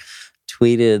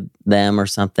tweeted them or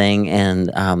something, and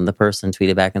the person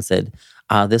tweeted back and said,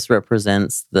 "This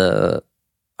represents the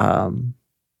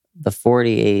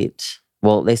 48."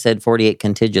 Well, they said 48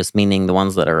 contiguous, meaning the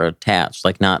ones that are attached,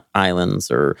 like not islands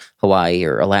or Hawaii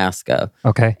or Alaska.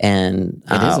 Okay. And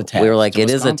It is attached we were like, to it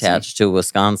is Wisconsin. attached to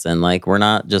Wisconsin. Like, we're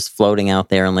not just floating out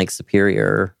there in Lake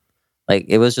Superior. Like,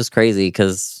 it was just crazy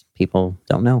because people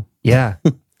don't know. Yeah.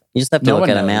 You just have to No look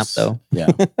one at a map, knows. though. Yeah.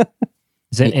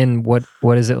 Is it, and what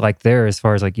is it like there as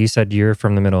far as you said you're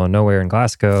from the middle of nowhere in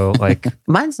Glasgow? Like,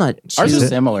 Mine's not Ours too, is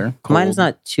similar. Cold mine's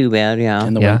not too bad. Yeah.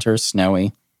 in the Yeah. winter,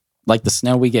 snowy. Like the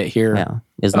snow we get here Yeah.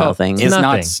 Is Oh, nothing. is nothing.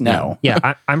 not snow.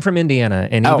 yeah, I'm from Indiana,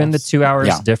 and Oh, even the 2 hours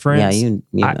yeah. difference. Yeah,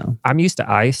 you I- know. I'm used to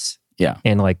ice. Yeah.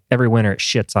 And every winter it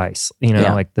shits ice,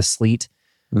 Yeah. like the sleet.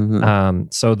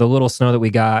 Mhm. So the little snow that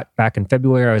we got back in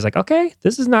February, I was like, okay,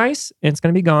 this is nice. And it's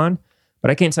going to be gone.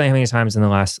 But I can't tell you how many times in the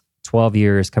last 12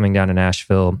 years coming down to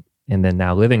Nashville and then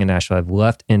now living in Nashville, I've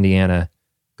left Indiana,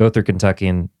 go through Kentucky,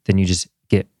 and then you just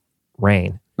get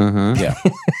rain. Mhm. Yeah.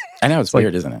 I know it's like-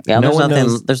 weird, isn't it? Yeah, No there's one nothing.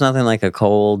 knows. There's nothing like a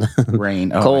cold,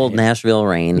 Rain. Oh, cold I hate it. Nashville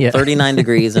rain. Yeah. 39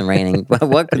 degrees and raining.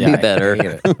 What could Yeah, be I better? hate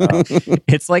it. Oh,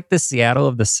 It's like the Seattle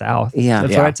of the South. Yeah.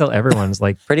 That's Yeah. what I tell everyone's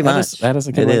Pretty that much. is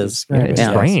a good It way to is. describe it it.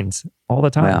 just Yeah. rains all the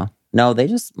time. Wow. No, they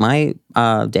just. My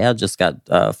dad just got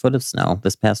a foot of snow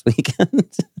this past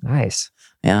weekend. Nice.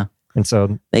 Yeah, And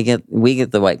so, we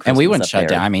get the white. And we Christmas wouldn't up shut there.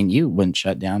 down. I mean, you wouldn't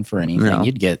shut down for anything. No.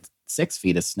 You'd get 6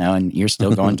 feet of snow, and you're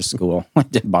still going to school.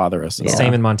 It didn't bother us at all.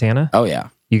 Same in Montana? Oh, yeah.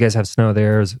 You guys have snow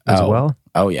there as well?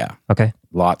 Oh, yeah. Okay.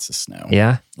 Lots of snow.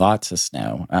 Yeah. Lots of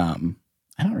snow.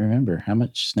 I don't remember. How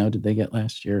much snow did they get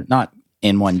last year? Not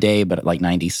in one day, but at like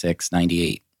 96,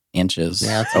 98 inches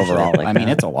overall. Like I mean,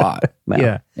 that. it's a lot.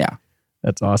 Yeah. Yeah.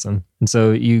 That's awesome. And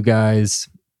so you guys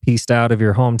pieced out of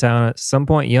your hometown at some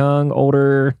point, young,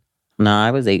 older? No,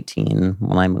 I was 18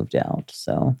 when I moved out.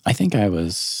 So I think I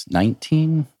was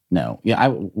 19. No.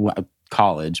 Yeah,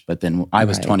 college, but then I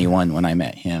was Right. 21 when I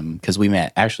met him because we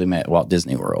actually met at Walt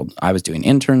Disney World. I was doing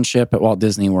internship at Walt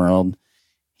Disney World.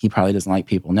 He probably doesn't like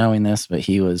people knowing this, but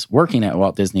he was working at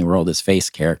Walt Disney World as face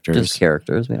characters. just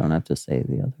characters. We don't have to say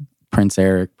the other. Prince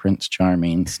Eric, Prince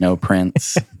Charming, Snow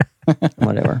Prince.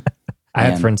 Whatever. I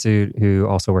had And- friends who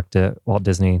also worked at Walt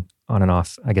Disney on and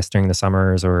off, I guess during the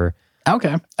summers or...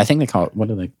 Okay. I think they call it, what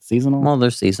are they, seasonal? Well,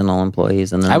 they're seasonal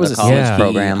employees, and then I was the a college CP.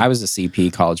 program. I was a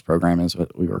CP, college program is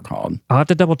what we were called. I'll have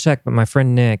to double check, but my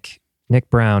friend Nick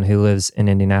Brown, who lives in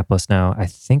Indianapolis now, I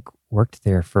think worked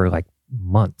there for like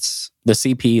months. The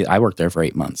CP, I worked there for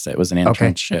 8 months. It was an Okay.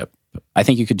 internship. I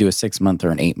think you could do a 6 month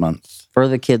or an 8 month. For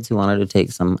the kids who wanted to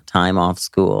take some time off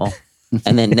school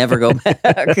and then never go back.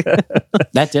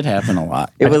 That did happen a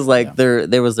lot. It was like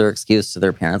there was their excuse to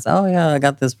their parents. Oh yeah, I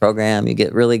got this program. You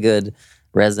get really good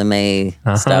resume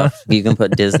stuff. You can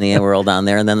put Disney World on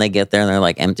there, and then they get there and they're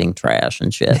like emptying trash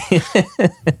and shit.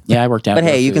 Yeah, I worked out. But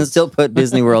hey, you can still put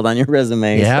Disney World on your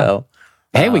resume. Yeah. So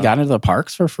Hey, we got into the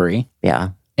parks for free. yeah.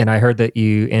 And I heard that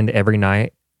you end every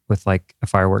night with like a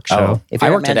fireworks show. If I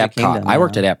you're worked at Magic Epcot. Kingdom, I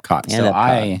worked yeah. at Epcot. And So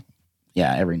Epcot.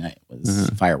 every night was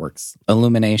fireworks.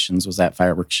 Illuminations was that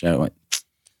fireworks show. It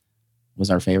was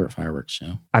our favorite fireworks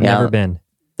show. I've Yeah. never been.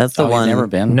 That's the You've one. never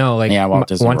been? No, like Yeah, Walt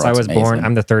Disney once I World's was born, amazing.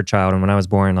 I'm the third child. And when I was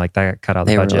born, like that got cut out of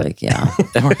the They were budget. like,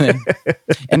 yeah.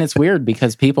 And it's weird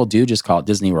because people do just call it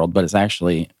Disney World, but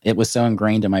it was so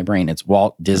ingrained in my brain. It's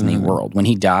Walt Disney World. When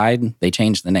he died, they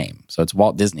changed the name. So it's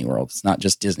Walt Disney World. It's not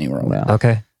just Disney World. Well,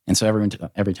 Okay. And so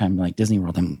every time I'm like Disney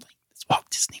World, I'm like, it's Walt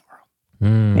Disney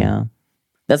World. Mm. yeah.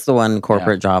 That's the one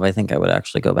corporate job I think I would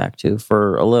actually go back to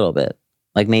for a little bit.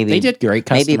 Like maybe They did great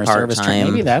maybe customer part service training.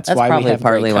 time. Maybe that's why we probably have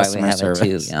partly great why we customer have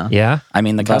service. it too. Yeah. Yeah. I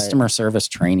mean, the But- customer service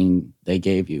training they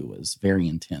gave you was very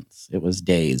intense. It was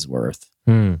days worth.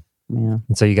 Hmm. Yeah.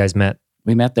 And so you guys met.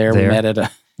 We met there. There. We met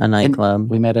at A nightclub.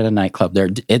 we met at a nightclub there.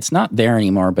 It's not there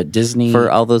anymore, but Disney. For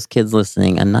all those kids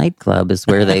listening, a nightclub is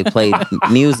where they played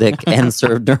music and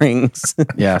served drinks,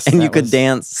 yes, and that you could was-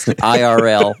 dance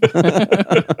IRL.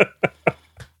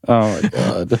 Oh my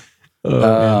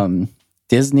god.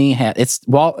 Disney had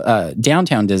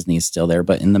downtown Disney is still there,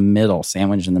 but in the middle,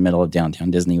 sandwiched in the middle of downtown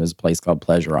Disney was a place called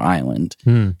Pleasure Island,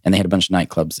 Hmm. and they had a bunch of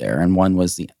nightclubs there. And one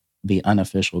was the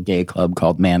unofficial gay club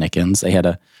called Mannequins. They had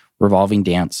a revolving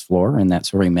dance floor, and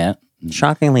that's where we met.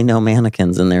 Shockingly, no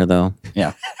mannequins in there though.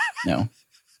 Yeah, no,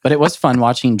 but it was fun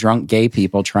watching drunk gay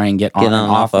people try and get on and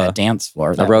off a dance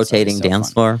floor. A That was rotating always so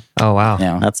dance fun. floor. Oh, wow.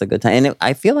 Yeah. That's a good time, and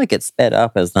I feel like it sped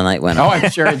up as the night went Oh, on.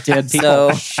 I'm sure it did.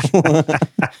 People, So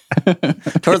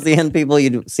towards the end, people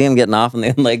you'd see them getting off, and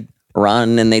they'd like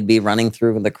run, and they'd be running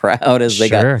through the crowd as they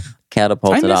got Sure. I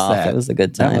catapulted miss off. that. It was a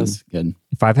good That time. was good.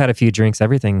 If I've had a few drinks,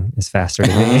 everything is faster to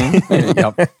me.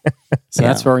 Yep. So Yeah.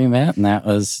 that's where we met, and that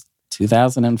was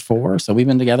 2004. So we've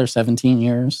been together 17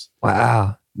 years,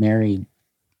 Wow. married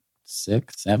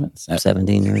 7,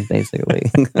 17 years basically.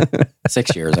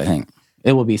 6 years, I think.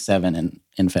 It will be 7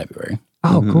 in February.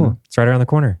 Oh, Mhm. cool. It's right around the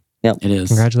corner. It is.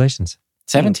 Congratulations.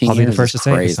 17 I'll be years the first is to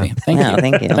say it, crazy. so. Thank Yeah, you.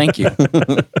 thank you. Thank you.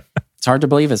 It's hard to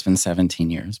believe it's been 17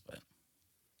 years, but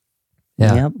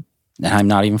Yeah. Yep. and I'm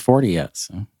not even 40 yet.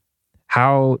 So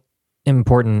How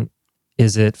important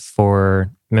is it for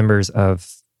members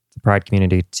of the Pride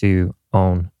community to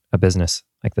own a business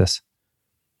like this?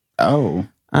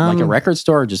 Like a record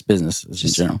store or just businesses in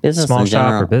general? Business Small in shop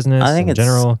general. or business I think in it's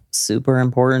general? super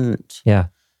important. Yeah.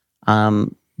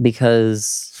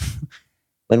 Because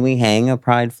when we hang a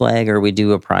pride flag or we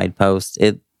do a pride post,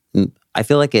 I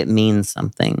feel like it means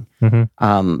something.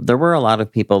 Mhm. There were a lot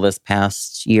of people this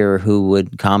past year who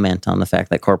would comment on the fact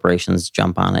that corporations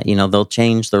jump on it. You know, they'll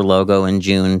change their logo in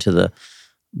June to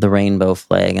the rainbow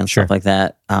flag and Sure. stuff like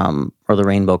that, or the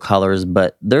rainbow colors.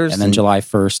 But there's And then July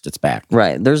 1st, it's back.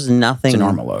 right. There's nothing. It's a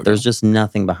normal logo. There's just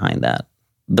nothing behind that.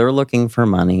 They're looking for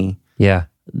money. Yeah.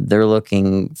 They're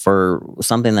looking for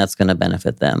something that's going to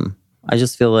benefit them. I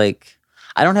just feel like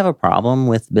I don't have a problem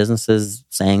with businesses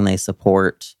saying they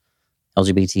support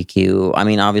LGBTQ. I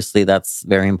mean, obviously that's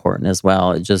very important as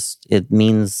well. It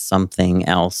means something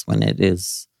else when it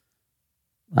is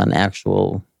an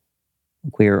actual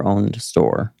queer owned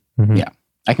store. Mhm. Yeah.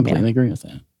 I completely agree with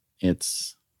that.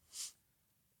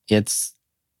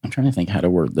 I'm trying to think how to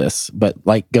word this, but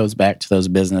like goes back to those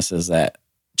businesses that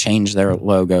change their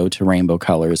logo to rainbow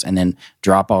colors and then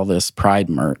drop all this Pride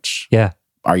merch. Yeah.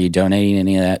 Are you donating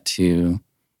any of that to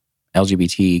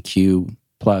LGBTQ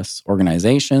plus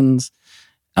organizations?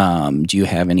 Do you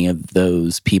have any of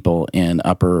those people in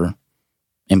upper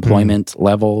employment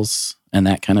levels and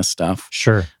that kind of stuff?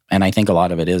 Sure. And I think a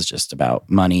lot of it is just about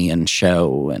money and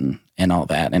show and all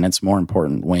that. And it's more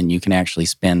important when you can actually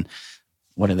spend,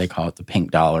 what do they call it? The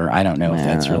pink dollar. I don't know if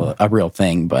that's a real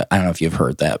thing, but I don't know if you've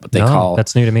heard that, but they call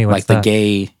that's new to me. What's like that?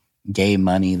 the gay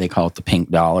money. They call it the pink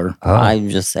dollar. Oh. I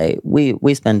just say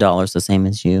we spend dollars the same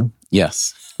as you.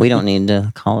 Yes. We don't need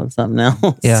to call it something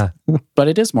else. Yeah. But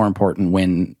it is more important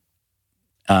when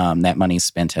that money's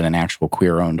spent at an actual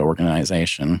queer-owned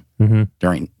organization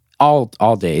during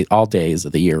all days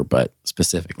of the year, but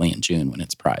specifically in June when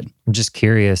it's Pride. I'm just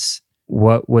curious,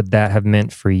 what would that have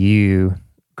meant for you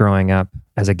growing up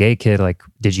as a gay kid? Like,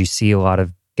 did you see a lot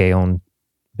of gay-owned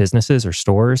businesses or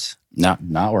stores? Not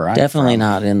where I'm Definitely from.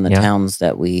 not in the towns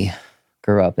that we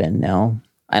grew up in, no.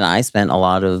 And I spent a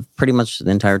lot of, pretty much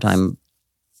the entire time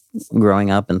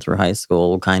growing up and through high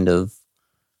school, kind of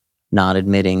not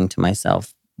admitting to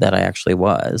myself that I actually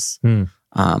was.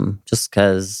 Just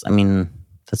because, I mean,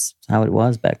 that's how it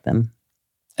was back then.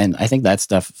 And I think that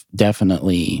stuff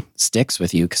definitely sticks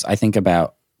with you because I think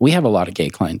about, we have a lot of gay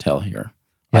clientele here.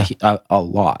 Yeah. A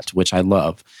lot, which I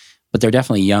love. But they're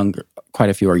definitely younger. Quite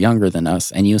a few are younger than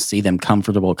us. And you see them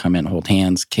comfortable, come in, hold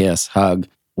hands, kiss, hug.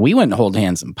 We wouldn't hold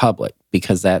hands in public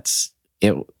because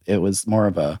it was more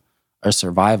of a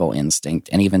survival instinct.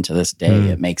 And even to this day,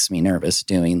 it makes me nervous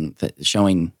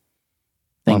showing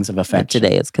things of affection.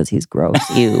 Today it's because he's gross.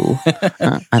 Ew.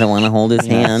 I don't want to hold his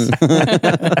hand.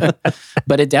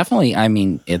 But it definitely, I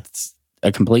mean, it's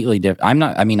a completely different.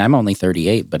 I'm only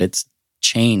 38, but it's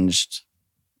changed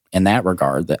in that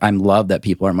regard. That I love that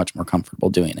people are much more comfortable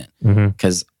doing it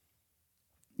because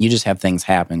you just have things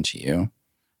happen to you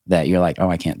that you're like, oh,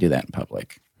 I can't do that in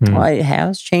public. Well, it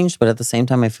has changed, but at the same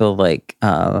time, I feel like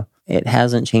it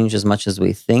hasn't changed as much as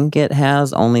we think it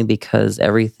has, only because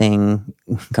everything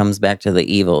comes back to the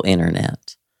evil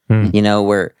internet. You know,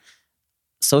 where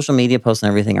social media posts and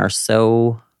everything are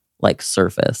so like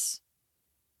surface.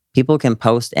 People can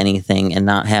post anything and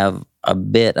not have a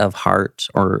bit of heart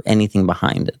or anything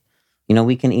behind it. You know,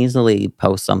 we can easily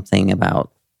post something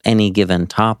about any given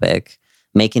topic,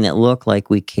 making it look like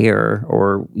we care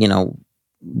or, you know,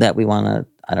 that we want to,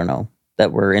 I don't know,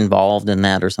 that we're involved in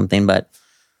that or something. But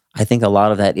I think a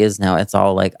lot of that is now, it's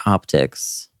all like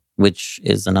optics, which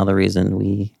is another reason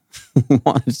we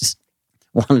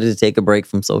wanted to take a break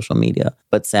from social media.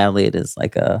 But sadly, it is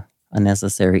like a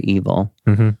necessary evil.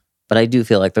 But I do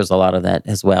feel like there's a lot of that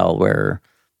as well, where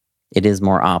it is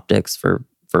more optics for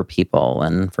people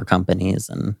and for companies,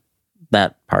 and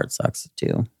that part sucks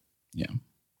too. Yeah.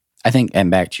 I think, and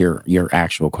back to your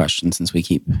actual question, since we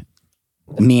keep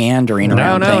meandering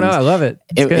around things. No, I love it.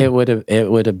 It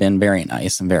would have been very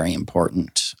nice and very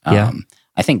important. Yeah.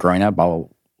 I think growing up,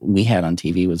 all we had on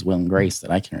TV was Will and Grace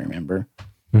that I can remember.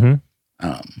 Yeah,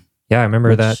 I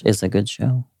remember that. Is a good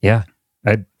show. Yeah.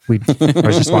 I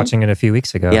was just watching it a few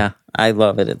weeks ago. Yeah, I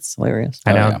love it. It's hilarious.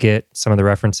 I now get some of the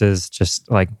references just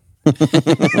like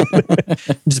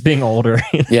just being older.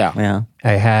 Yeah.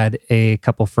 I had a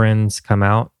couple friends come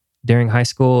out during high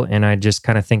school, and I just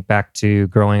kind of think back to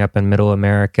growing up in middle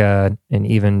America and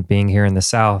even being here in the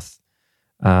South.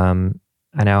 I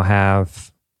now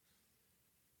have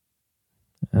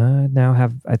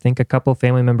I think a couple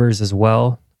family members as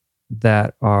well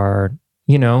that are,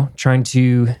 you know, trying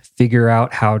to figure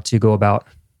out how to go about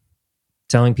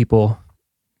telling people,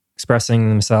 expressing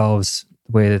themselves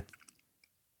the way that,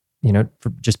 you know, for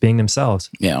just being themselves.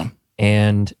 Yeah.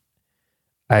 And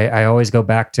I always go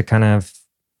back to kind of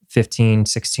 15,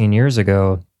 16 years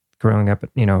ago, growing up,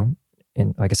 you know,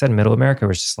 in, like I said, middle America,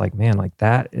 was just like, man, like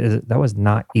that was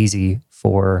not easy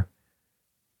for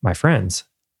my friends.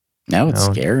 Now it's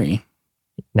scary.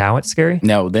 Now it's scary?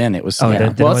 No, then it was. Oh, yeah.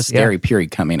 then Well, it it's was, scary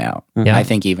period coming out. Yeah. I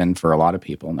think even for a lot of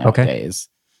people nowadays.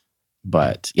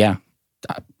 But yeah,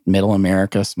 middle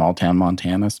America, small town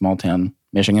Montana, small town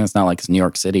Michigan. It's not like it's New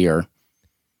York City or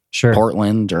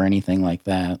Portland or anything like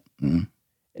that.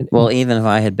 Well, even if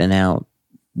I had been out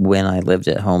when I lived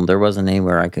at home, there wasn't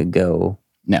anywhere I could go.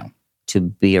 No. To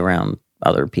be around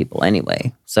other people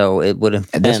anyway. So it would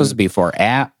have been... This was before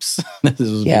apps.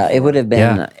 It would have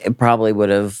been... It probably would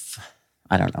have...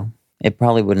 I don't know. It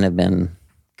probably wouldn't have been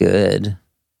good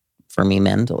for me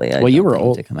mentally. Well, you were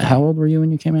old. How old were you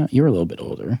when you came out? You were a little bit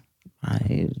older.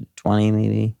 20,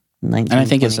 maybe 19. And I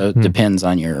think it depends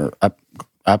on your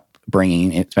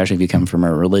upbringing, especially if you come from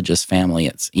a religious family,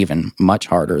 it's even much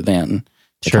harder then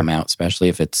to Sure. come out, especially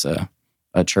if it's a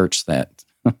church that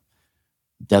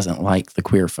doesn't like the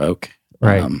queer folk.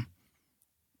 Right.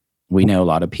 We know a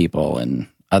lot of people and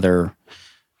our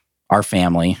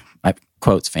family,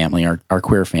 quotes family, our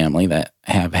queer family that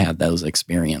have had those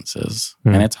experiences.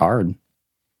 Hmm. And it's hard.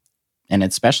 And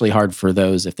it's especially hard for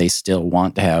those if they still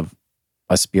want to have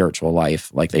a spiritual life,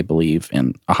 like they believe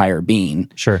in a higher being,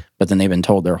 Sure. but then they've been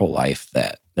told their whole life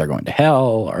that they're going to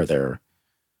hell or they're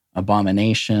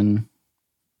abomination.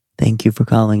 Thank you for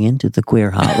calling into the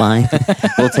queer hotline.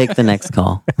 We'll take the next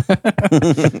call.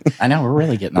 I know we're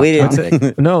really getting off We topic.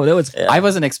 didn't. No, that was I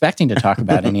wasn't expecting to talk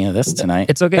about any of this tonight.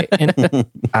 it's okay. And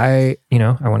I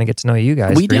want to get to know you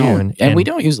guys. We for you, don't, and we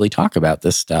don't usually talk about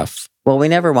this stuff. Well, we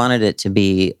never wanted it to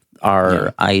be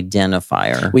our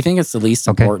identifier. We think it's the least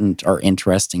Okay. important or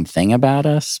interesting thing about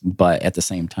us, but at the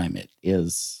same time, it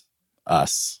is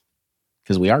us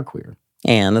because we are queer.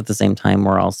 And at the same time,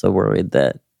 we're also worried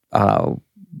that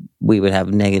we would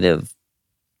have negative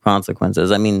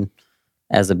consequences. I mean,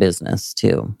 as a business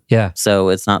too. Yeah. So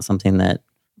it's not something that,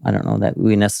 I don't know, that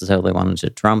we necessarily wanted to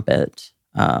trumpet.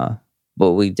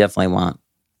 But we definitely want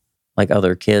like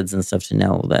other kids and stuff to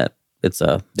know that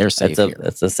They're safe here.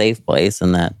 it's a safe place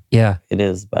and that Yeah. it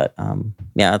is. But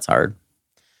yeah, it's hard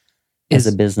as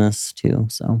a business too.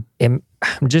 So I'm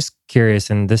just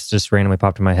curious, and this just randomly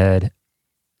popped in my head.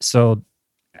 So,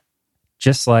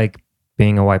 just like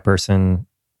being a white person,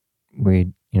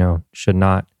 we, should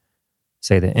not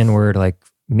say the N word. Like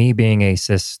me being a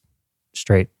cis,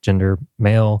 straight gender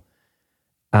male.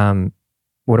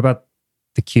 What about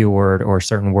the Q word or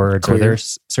certain words? Queer. Are there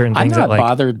certain I'm things not that like?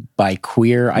 bothered by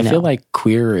queer. I No. feel like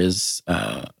queer is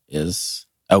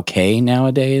okay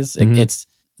nowadays. Mhm. It's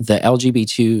the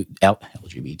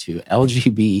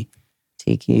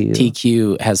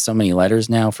LGBTQ has so many letters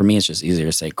now. For me, it's just easier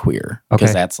to say queer because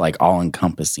Okay. that's like all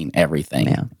encompassing everything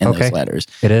Yeah. in Okay. those letters.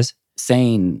 It is.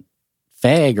 Saying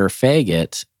fag or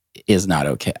faggot is not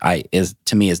okay.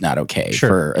 To me is not okay Sure.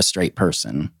 for a straight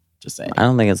person to say. I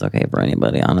don't think it's okay for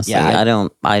anybody, honestly. Yeah, I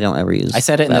don't ever use I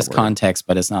said it in that this word. context,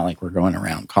 but it's not like we're going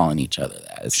around calling each other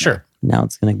that. It's Sure. Now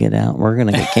it's going to get out. We're going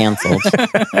to get canceled.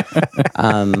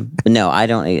 But no, I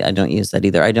don't use that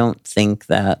either. I don't think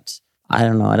that, I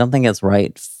don't know. I don't think it's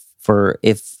right for,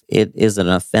 if it is an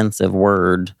offensive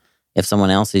word, if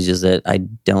someone else uses it, I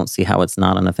don't see how it's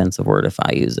not an offensive word if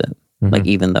I use it. Mhm. Like,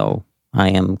 even though I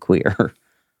am queer,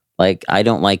 like, I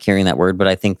don't like hearing that word, but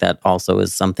I think that also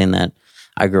is something that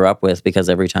I grew up with because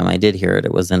every time I did hear it,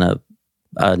 it was in a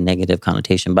negative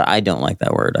connotation. But I don't like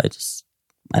that word.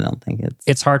 I don't think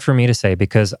It's hard for me to say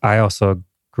because I also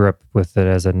grew up with it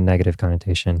as a negative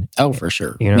connotation. Oh, for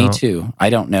sure. You know- Me too. I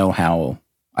don't know how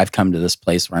I've come to this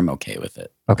place where I'm okay with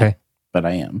it, Okay. but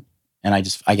I am. And I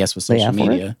guess with The social F word?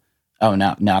 media. Oh,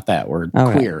 not that word.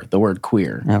 Okay. Queer. The word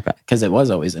queer. okay. Because it was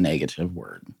always a negative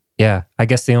word. Yeah. I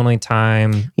guess the only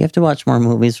time. You have to watch more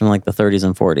movies from like the 30s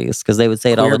and 40s because they would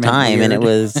say it all Queer the meant time, and it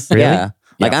weird. was Really? yeah.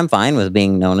 Like, Yeah. I'm fine with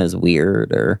being known as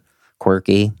weird or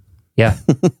quirky. Yeah.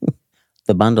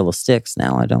 The bundle of sticks.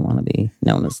 Now I don't want to be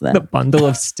known as that. The bundle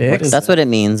of sticks. is That's what it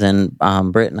means in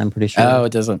Britain. I'm pretty sure. Oh,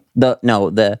 it doesn't.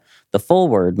 The full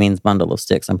word means bundle of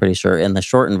sticks. I'm pretty sure, and the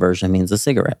shortened version means a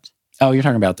cigarette. Oh, you're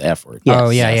talking about the F word. Oh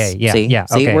Yes. yeah. See? Yeah.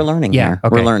 See, Okay. we're learning Yeah. here.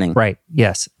 Okay. We're learning. Right.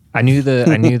 Yes. I knew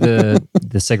the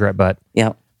cigarette butt.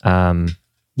 Yep.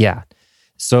 Yeah.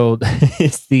 So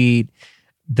it's the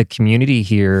community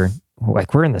here.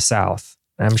 Like, we're in the South.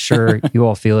 I'm sure you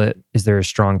all feel it. Is there a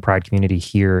strong pride community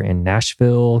here in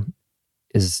Nashville?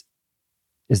 Is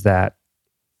that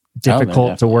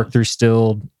difficult to work definitely through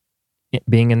still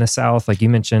being in the South? Like you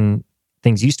mentioned,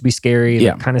 things used to be scary.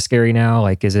 Yeah. They're kind of scary now.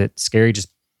 Like, is it scary just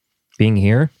being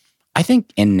here? I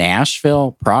think in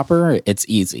Nashville proper, it's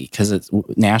easy because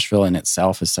Nashville in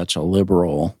itself is such a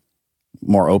liberal,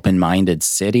 more open-minded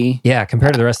city. Yeah,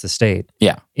 compared to the rest of the state.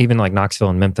 Yeah. Even like Knoxville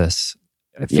and Memphis,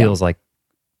 it feels like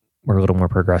we're a little more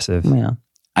progressive. Yeah.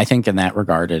 I think in that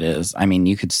regard it is. I mean,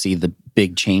 you could see the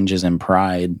big changes in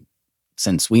pride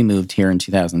since we moved here in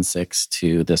 2006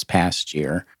 to this past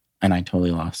year. And I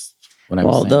totally lost what I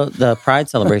was Well, saying. the pride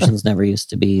celebrations never used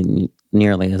to be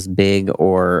nearly as big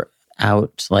or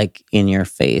out, like, in your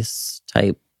face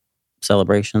type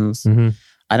celebrations. Mm-hmm.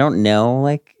 I don't know,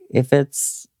 like, if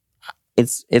it's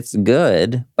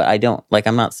good, but I don't, like,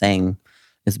 I'm not saying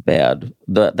it's bad,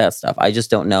 that stuff. I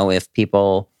just don't know if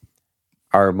people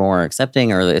are more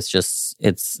accepting or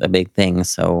it's a big thing,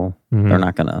 so they're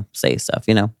not gonna say stuff,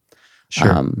 you know?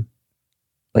 Sure.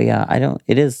 But yeah,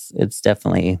 it's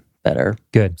definitely better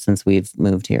Good. since we've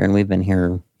moved here, and we've been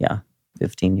here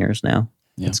 15 years now.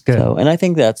 Yeah. It's good. So, and I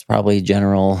think that's probably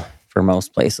general for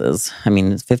most places. I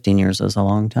mean, 15 years is a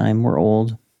long time. We're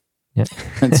old. Yeah.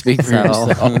 Speak for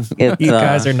yourself. It's, You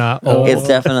guys are not old. It's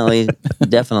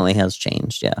definitely has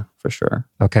changed. Yeah, for sure.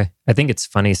 Okay. I think it's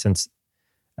funny since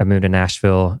I moved to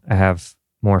Nashville, I have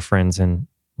more friends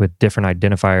with different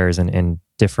identifiers and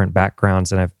different backgrounds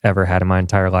than I've ever had in my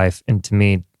entire life. And to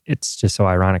me, it's just so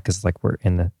ironic because like we're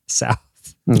in the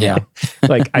South. Yeah.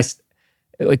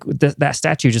 That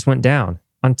statue just went down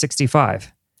on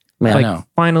 65. Yeah, I know.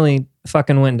 Finally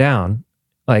fucking went down.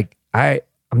 Like I'm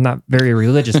not very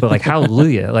religious, but like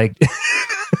hallelujah. Like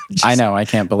I know. I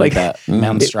can't believe that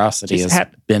monstrosity just has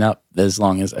been up as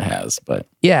long as it has. But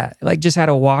yeah, like just had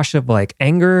a wash of like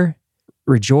anger,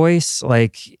 rejoice.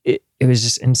 Like it was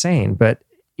just insane. But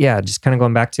yeah, just kind of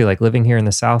going back to like living here in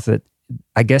the South, that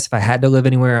I guess if I had to live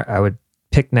anywhere, I would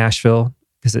pick Nashville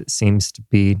because it seems to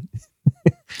be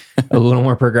a little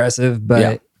more progressive.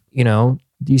 But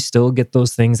you still get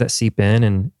those things that seep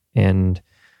in, and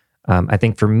I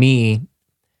think for me,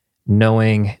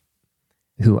 knowing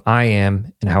who I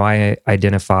am and how I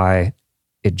identify,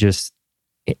 it just,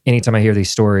 anytime I hear these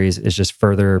stories, is just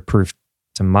further proof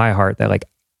to my heart that like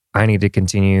I need to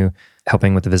continue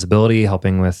helping with the visibility,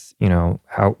 helping with,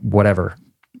 how, whatever,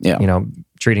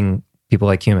 treating people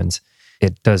like humans.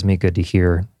 It does me good to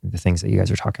hear the things that you guys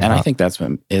are talking about. And I think that's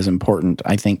what is important.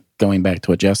 I think going back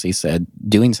to what Jesse said,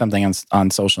 doing something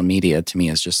on social media to me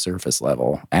is just surface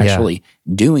level. Actually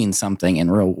doing something in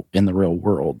the real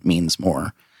world means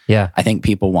more. Yeah. I think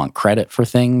people want credit for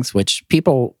things, which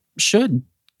people should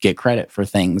get credit for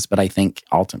things. But I think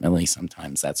ultimately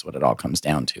sometimes that's what it all comes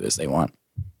down to, is they want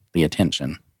the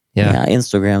attention. Yeah.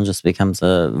 Instagram just becomes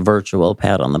a virtual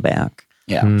pat on the back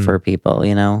for people,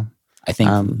 I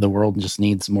think the world just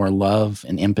needs more love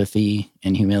and empathy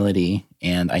and humility.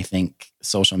 And I think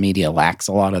social media lacks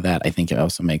a lot of that. I think it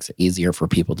also makes it easier for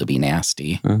people to be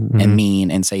nasty and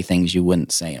mean and say things you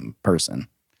wouldn't say in person.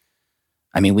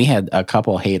 I mean, we had a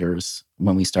couple haters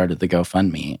when we started the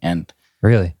GoFundMe, and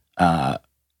really,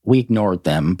 we ignored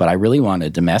them. But I really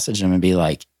wanted to message them and be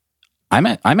like, I'm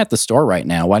at the store right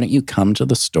now. Why don't you come to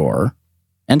the store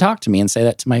and talk to me and say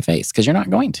that to my face? Because you're not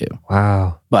going to.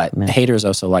 Wow. But haters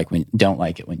also don't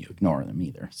like it when you ignore them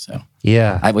either. So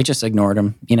yeah, we just ignored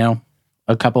them.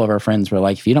 A couple of our friends were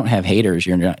like, if you don't have haters,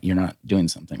 you're not doing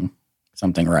something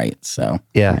right. So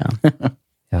yeah.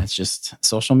 It's just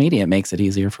social media. It makes it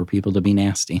easier for people to be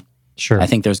nasty. Sure. I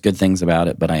think there's good things about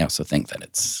it, but I also think that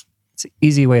it's an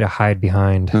easy way to hide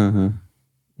behind, the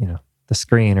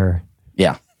screen or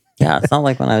Yeah, it's not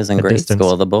like when I was in grade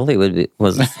school, the bully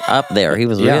was up there. He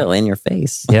was real in your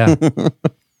face. Yeah.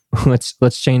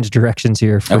 Let's change directions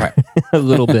here for a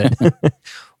little bit.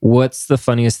 What's the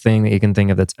funniest thing that you can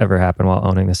think of that's ever happened while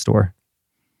owning the store?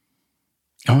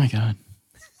 Oh my God.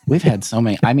 We've had so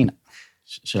many. I mean,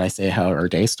 should I say how our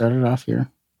day started off here?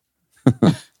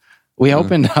 We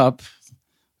opened up,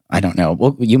 I don't know.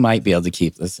 Well, you might be able to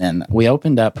keep this in. We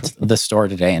opened up the store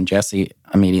today, and Jesse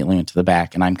immediately went to the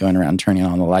back, and I'm going around turning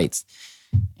on the lights.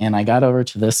 And I got over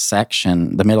to this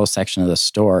section, the middle section of the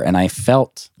store, and I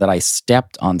felt that I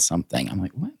stepped on something. I'm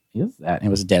like, what is that? And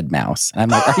it was a dead mouse. And I'm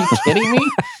like, are you kidding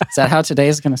me? Is that how today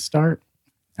is going to start?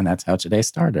 And that's how today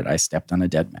started. I stepped on a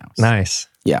dead mouse. Nice.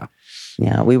 Yeah.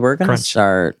 Yeah, we were going to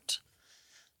start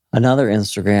another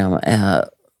Instagram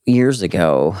years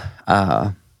ago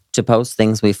to post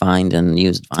things we find in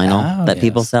used vinyl that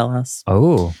people sell us.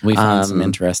 Oh. We found some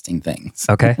interesting things.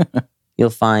 Okay. You'll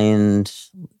find,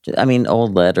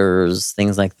 old letters,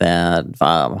 things like that,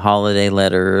 holiday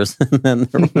letters. And then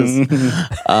there was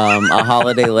a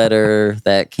holiday letter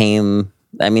that came.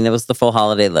 It was the full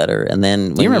holiday letter. And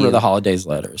then you remember the holidays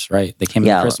letters, right? They came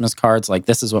in Christmas cards. Like,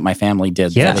 this is what my family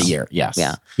did for the year. Yes.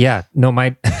 Yeah. Yeah. No,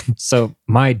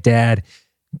 my dad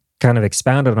kind of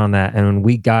expounded on that. And when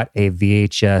we got a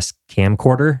VHS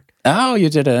camcorder. Oh, you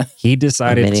did he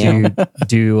decided to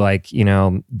do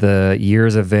the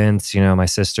year's events, my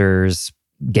sister's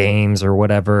games or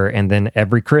whatever. And then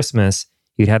every Christmas,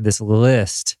 you'd have this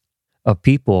list of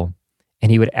people. And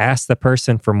he would ask the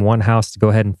person from one house to go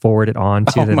ahead and forward it on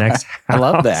to the next house. I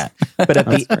love that. But at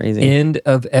the end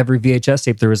of every VHS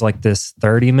tape, there was this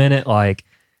 30-minute,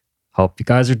 hope you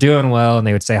guys are doing well. And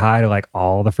they would say hi to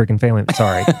all the freaking family.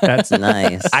 Sorry. That's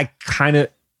nice.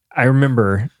 I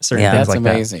remember certain things like that.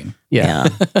 That's amazing. Yeah.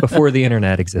 Before the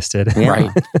internet existed. Yeah.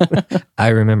 Right. I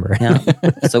remember. Yeah.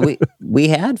 So we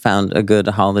had found a good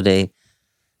holiday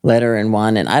letter in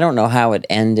one, and I don't know how it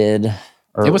ended.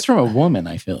 It was from a woman,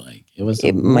 I feel like.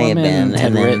 It may have been,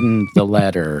 had written the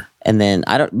letter. And then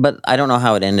I don't know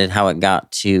how it ended, how it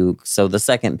got to. So the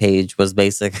second page was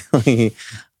basically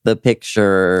the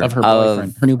picture of her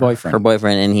boyfriend, her new boyfriend. Her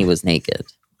boyfriend, and he was naked.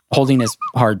 holding his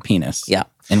hard penis. Yeah.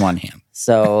 In one hand.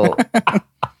 So,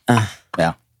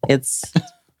 Yeah.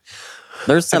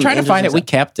 There's some. I'm trying to find it. We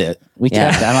kept it. We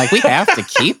kept it. I'm like, we have to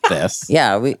keep this.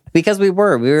 Yeah, because we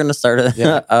were going to start an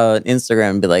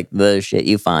Instagram and be like the shit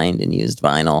you find in used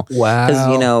vinyl. Wow.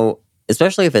 Because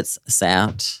especially if it's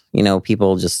sat,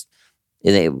 people just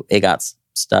it got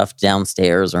stuffed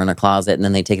downstairs or in a closet, and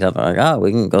then they take it up. They're like, oh, we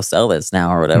can go sell this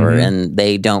now or whatever, and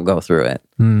they don't go through it.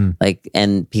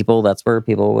 And people, that's where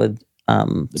people would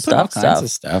stuff kinds of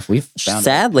stuff. We've found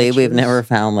sadly we've never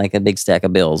found like a big stack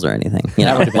of bills or anything.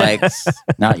 Like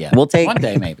not yet. We'll take one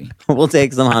day maybe. We'll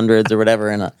take some hundreds or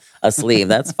whatever in a sleeve.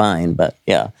 That's fine. But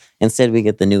yeah, instead we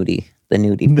get the nudie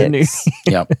pics.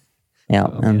 Yep. Yeah.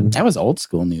 That was old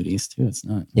school nudies too. It's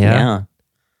not. Yeah.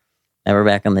 Ever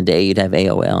back in the day, you'd have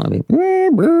AOL and it'd be,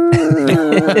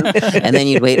 and then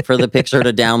you'd wait for the picture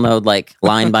to download like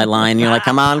line by line. You're like,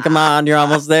 come on, you're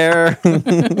almost there.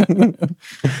 It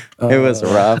was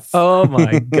rough. Oh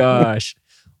my gosh.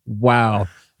 Wow.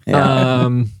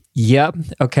 Yeah. Yep.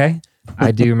 Okay. I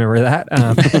do remember that.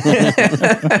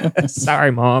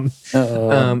 Sorry, Mom.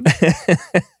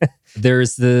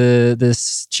 There's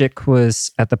this chick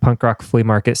was at the punk rock flea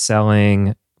market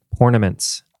selling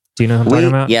ornaments. Do you know who I'm talking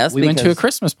about? Yes, we went to a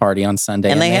Christmas party on Sunday,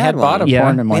 and they had bought a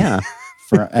ornament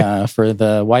Yeah. for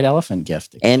the white elephant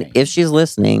gift exchange. And if she's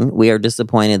listening, we are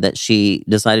disappointed that she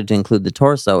decided to include the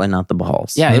torso and not the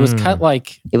balls. Yeah, it was cut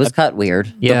like It was cut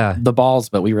weird. Yeah. the balls,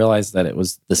 but we realized that it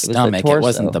was the stomach. It torso.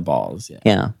 wasn't the balls. Yeah.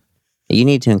 Yeah. You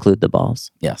need to include the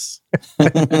balls. Yes.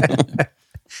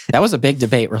 That was a big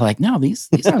debate. We're like, no, these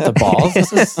aren't the balls.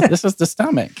 This is the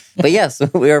stomach. But yes,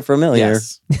 we are familiar.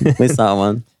 Yes. We saw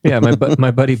one. Yeah,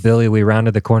 my buddy Billy, we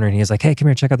rounded the corner and he's like, hey, come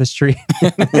here, check out this tree.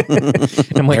 And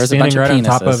I'm like There's a bunch standing of right on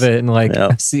top penises. of it and like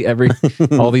I see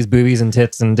all these boobies and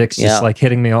tits and dicks just like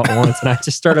hitting me all at once. And I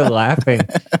just started laughing.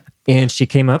 And she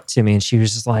came up to me and she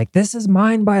was just like, this is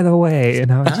mine, by the way.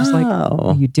 And I was just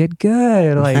like, you did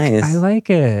good. Like, Nice. I like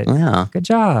it. Yeah. Good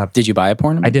job. Did you buy a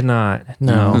porn? I did not.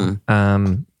 No.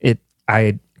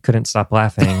 I couldn't stop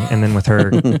laughing. And then with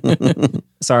her,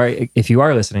 sorry, if you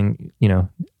are listening,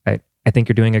 I think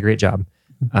you're doing a great job.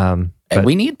 But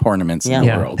we need pornaments in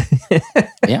the world.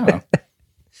 Yeah.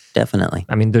 Definitely.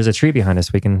 I mean, there's a tree behind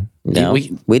us. We can. No,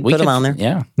 we'd put them on there.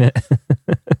 Yeah.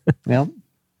 Yep.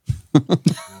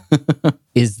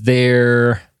 Is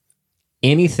there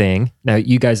anything, now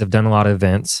you guys have done a lot of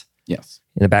events. Yes.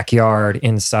 In the backyard,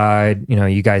 inside,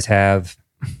 you guys have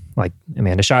like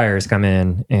Amanda Shires come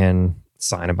in and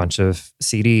sign a bunch of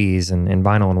CDs and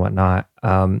vinyl and whatnot.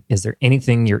 Is there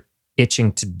anything you're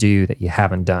itching to do that you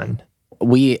haven't done?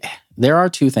 There are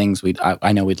two things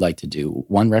I know we'd like to do.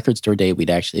 One record store day, we'd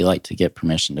actually like to get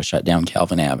permission to shut down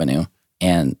Calvin Avenue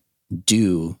and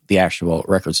do the actual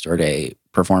record store day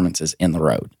performances in the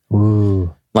road.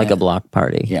 Ooh. Like a block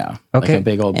party. Yeah. Okay. Like a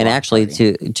big old And block actually,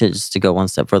 party. to just to go one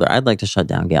step further, I'd like to shut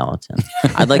down Gallatin.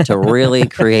 I'd like to really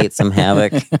create some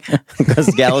havoc because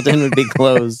Gallatin would be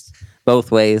closed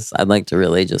both ways. I'd like to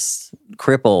really just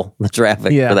cripple the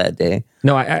traffic for that day.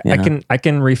 No, I can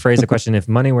rephrase the question. If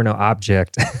money were no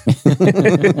object,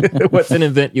 what's an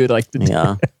event you would like to do?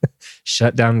 Yeah.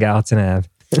 Shut down Gallatin Ave.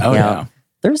 Oh yeah.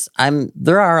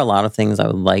 There are a lot of things I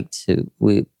would like to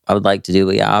do.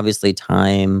 But yeah, obviously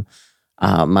time,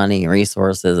 money,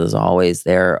 resources is always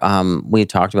there. We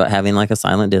talked about having like a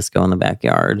silent disco in the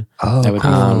backyard. Oh, That would be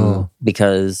cool.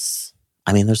 Because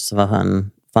there's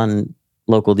some fun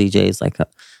local DJs like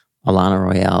Alana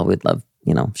Royale. We'd love,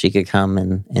 she could come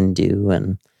and do,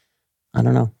 and I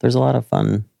don't know. There's a lot of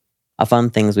fun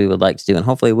things we would like to do, and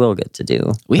hopefully we'll get to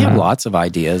do. We have lots of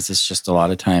ideas. It's just a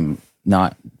lot of time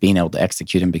not being able to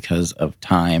execute them because of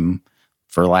time.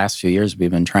 For the last few years,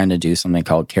 we've been trying to do something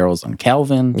called Carols on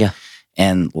Calvin. Yeah.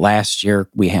 And last year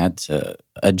we had to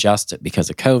adjust it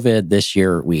because of COVID. This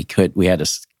year we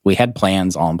had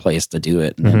plans all in place to do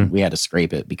it, and then we had to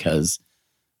scrape it because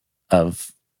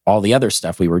of all the other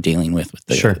stuff we were dealing with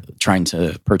trying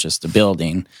to purchase the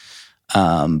building.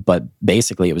 But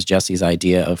basically, it was Jesse's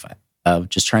idea of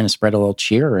just trying to spread a little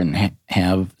cheer and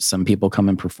have some people come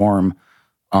and perform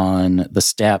on the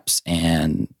steps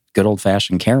and good old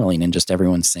fashioned caroling and just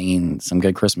everyone singing some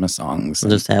good Christmas songs.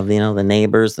 We'll just have, the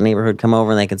neighbors, the neighborhood come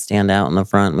over and they could stand out in the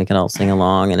front and we could all sing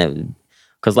along. And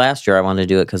because last year I wanted to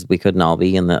do it because we couldn't all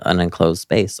be in an enclosed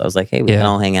space. So I was like, hey, we can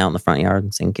all hang out in the front yard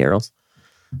and sing carols.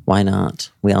 Why not?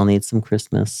 We all need some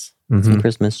Christmas, some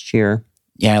Christmas cheer.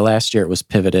 Yeah, last year it was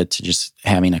pivoted to just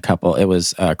having a couple. It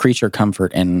was Creature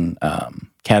Comfort and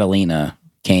Catalina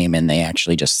came and they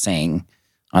actually just sang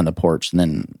on the porch. And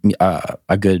then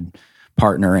a good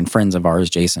partner and friends of ours,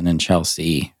 Jason and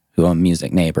Chelsea, who own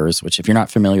Music Neighbors, which if you're not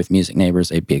familiar with Music Neighbors,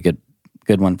 they'd be a good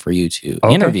good one for you to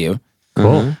Okay. interview.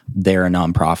 Cool. Mhm. They're a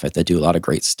nonprofit that do a lot of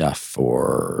great stuff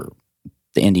for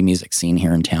the indie music scene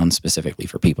here in town, specifically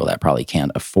for people that probably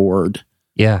can't afford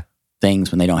Yeah.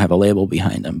 things when they don't have a label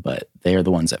behind them. But they're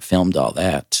the ones that filmed all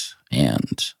that.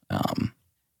 And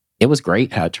it was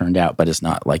great how it turned out, but it's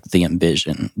not like the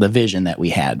vision that we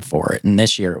had for it. And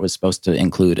this year it was supposed to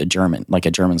include a German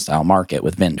style market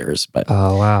with vendors, but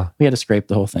Oh, wow. we had to scrape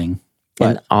the whole thing.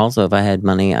 And But also, if I had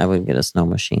money, I would get a snow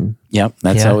machine. yep,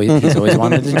 he's always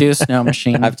wanted to do a snow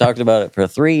machine. I've talked about it for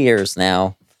 3 years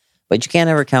now, but you can't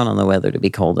ever count on the weather to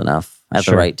be cold enough at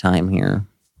Sure. the right time here.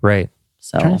 Right.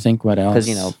 So, trying to think what else.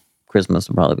 because Christmas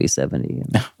will probably be 70.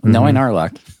 Knowing our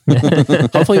luck.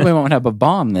 Hopefully we won't have a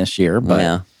bomb this year, but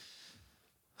yeah,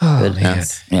 Oh, man.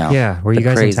 goodness. yeah. Yeah. Were you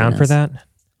The guys in town for craziness. that?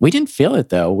 We didn't feel it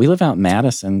though. We live out in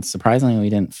Madison. Surprisingly, we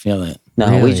didn't feel it. No,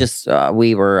 Really? we just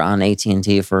we were on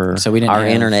AT&T for So we didn't our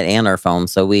have- internet and our phone,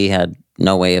 so we had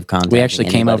no way of contacting. We actually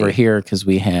came over anybody. here because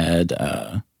we had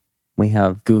We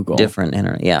have Google. different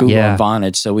internet. Yeah, Google Yeah. and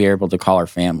Vonage, so we were able to call our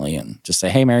family and just say,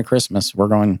 "Hey, Merry Christmas. We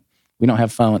don't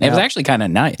have phone." It was Yeah. actually kind of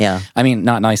nice. yeah. I mean,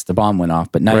 not nice the bomb went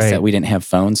off, but nice Right. that we didn't have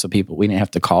phones, so we didn't have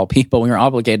to call people. We were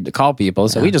obligated to call people,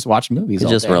 so Yeah. we just watched movies. We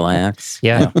all just day. relax.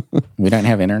 Yeah. We didn't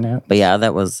have internet. But yeah,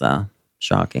 that was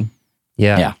shocking.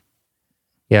 Yeah. Yeah.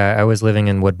 Yeah. I was living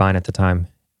in Woodbine at the time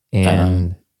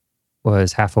and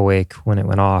was half awake when it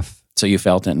went off. So you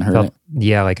felt it and heard Felt, it.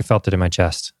 yeah, like I felt it in my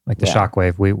chest, like the Yeah.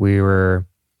 shockwave. We were,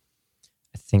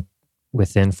 I think,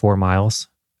 within 4 miles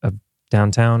of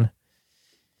downtown.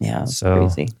 Yeah, it's So-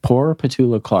 crazy. Poor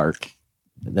Petula Clark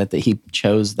that he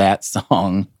chose that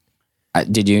song.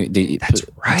 Did you That's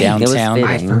right. downtown? It was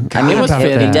I fitting. forgot It was about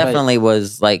fitting, It that. definitely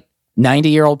was like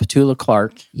 90-year-old Petula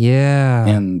Clark, Yeah.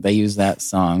 and they used that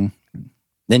song.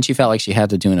 Then she felt like she had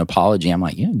to do an apology. I'm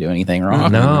like, you didn't do anything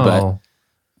wrong. no.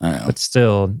 But I don't know. But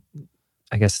still,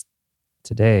 I guess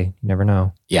today, you never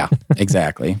know. Yeah,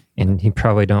 exactly. And you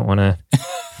probably don't want to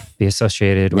be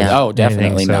associated with Yeah. Oh, definitely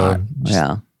anything, so not. just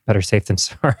yeah. better safe than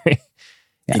sorry.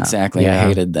 Yeah. Exactly. Yeah. I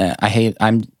hated that. I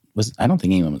don't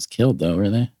think anyone was killed though, were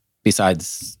they?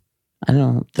 Besides I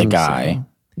don't the think guy so.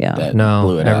 Yeah. that No,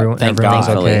 blew it everyone, up. Thank everyone's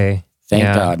God. okay. Thank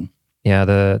Yeah. God. Yeah,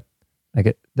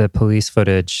 the police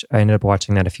footage. I ended up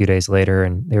watching that a few days later,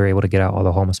 and they were able to get out all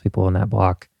the homeless people in that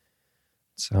block.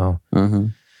 So hmm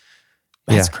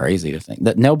That's crazy to think.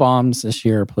 That no bombs this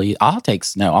year, please. I'll take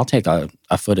snow. I'll take a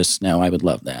foot of snow. I would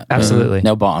love that. But Absolutely.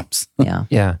 no bombs. Yeah.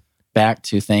 yeah, Back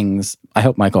to things. I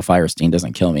hope Michael Firestein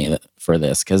doesn't kill me for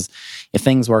this, because if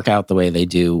things work out the way they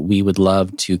do, we would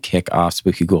love to kick off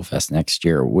Spooky Ghoul Fest next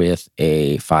year with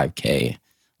a 5K,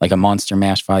 like a Monster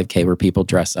Mash 5K where people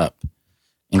dress up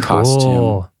in costume.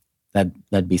 cool.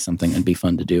 That'd be something that'd be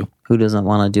fun to do. Who doesn't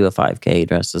want to do a 5K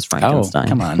dressed as Frankenstein? Oh,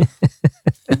 come on.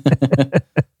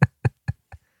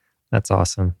 That's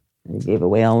awesome. He gave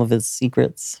away all of his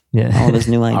secrets, all Yeah. of his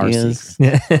new Our ideas.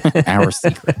 Our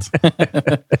secret.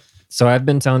 So I've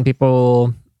been telling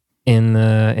people in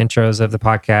the intros of the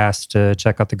podcast to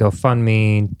check out the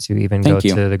GoFundMe, to even Thank go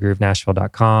you. to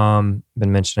thegroovenashville.com.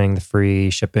 Been mentioning the free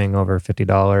shipping over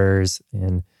 $50.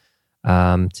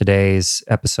 And today's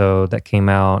episode that came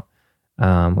out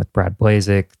with Brad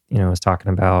Blazik, was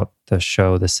talking about the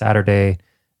show this Saturday,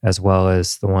 as well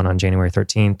as the one on January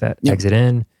 13th at Yep. Exit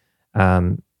In.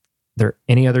 There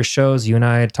any other shows you and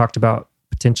I had talked about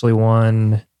potentially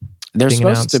one? There's being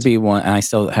supposed to announced? be one, and I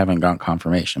still haven't gotten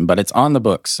confirmation, but it's on the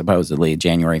books, supposedly,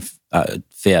 January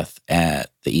 5th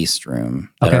at the East Room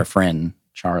that Okay. our friend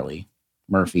Charlie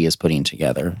Murphy is putting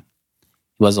together.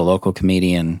 He was a local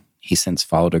comedian. He since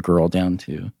followed a girl down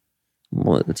to,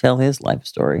 Well, tell his life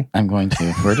story. I'm going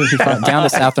to, where did he follow? Down to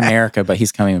South America, but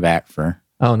he's coming back for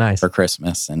Oh, nice.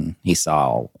 Christmas, and he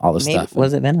saw all the Maybe, stuff.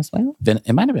 was it Venezuela?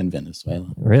 It might have been Venezuela.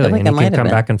 Really? like And it he might can have come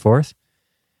been. back and forth?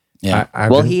 Yeah.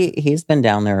 I've Well, been- he's been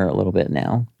down there a little bit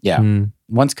now. Yeah. Mm,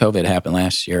 Once COVID happened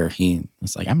last year, he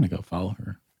was like, I'm going to go follow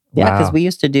her. Yeah, because wow. we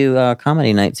used to do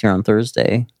comedy nights here on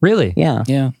Thursday. Really? Yeah,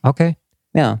 Yeah. Okay.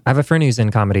 yeah. I have a friend who's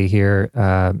in comedy here,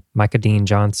 Micah Dean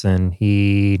Johnson.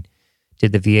 He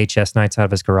did the VHS nights out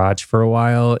of his garage for a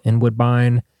while in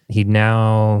Woodbine.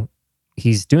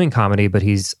 He's doing comedy, but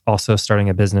he's also starting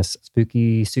a business,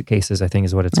 Spooky Suitcases, I think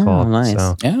is what it's Oh, called. nice.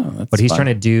 So Yeah. That's what he's fun.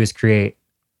 trying to do is create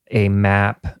a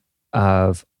map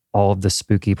of all of the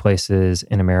spooky places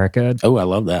in America. Oh, I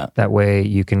love that. That way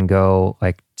you can go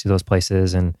like to those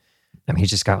places. And I mean, he's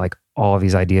just got like all of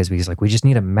these ideas, but he's like, we just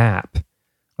need a map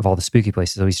of all the spooky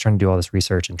places. So he's trying to do all this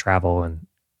research and travel and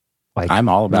like, I'm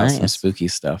all about some Nice. spooky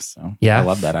stuff. So Yeah. I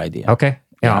love that idea. okay.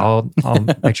 Yeah, Yeah. I'll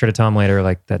make sure to tell him later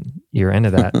like that you're into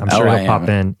that. I'm Oh, sure I he'll pop am.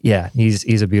 in. Yeah,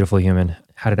 he's a beautiful human.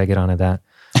 How did I get onto that?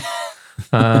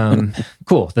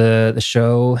 Cool. The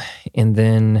show, and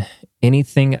then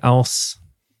anything else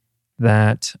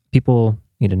that people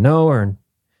need to know or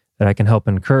that I can help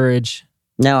encourage?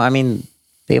 No, I mean,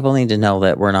 people need to know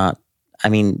that we're not, I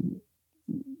mean,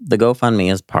 the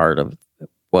GoFundMe is part of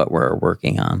what we're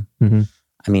working on. Mm-hmm.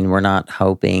 I mean, we're not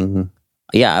hoping,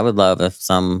 yeah, I would love if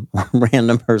some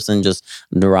random person just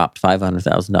dropped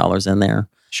 $500,000 in there,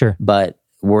 Sure. but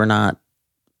we're not,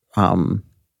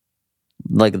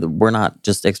 we're not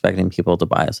just expecting people to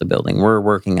buy us a building. We're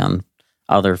working on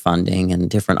other funding and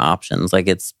different options. Like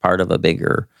it's part of a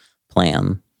bigger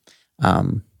plan.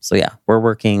 So yeah, we're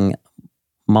working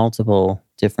multiple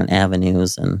different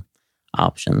avenues and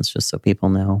options just so people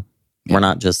know. Yeah. We're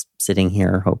not just sitting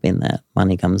here hoping that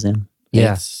money comes in.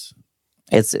 Yeah.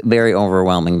 It's very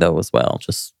overwhelming though as well.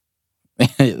 Just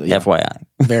FYI.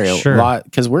 Very Sure. a lot,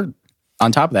 because we're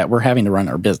on top of that, we're having to run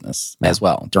our business as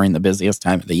well during the busiest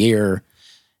time of the year,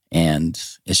 and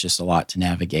it's just a lot to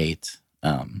navigate.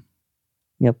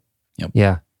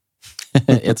 Yeah.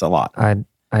 It's a lot.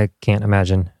 I can't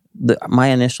imagine. My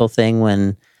initial thing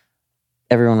when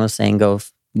everyone was saying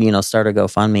start a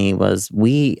GoFundMe was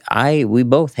we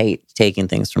both hate taking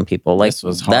things from people. Like This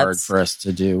was hard for us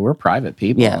to do. We're private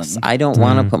people. Yes, and I don't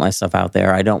want to put myself out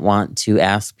there. I don't want to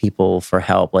ask people for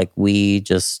help. Like we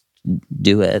just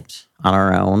do it on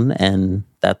our own, and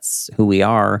that's who we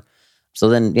are. So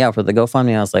then, yeah, for the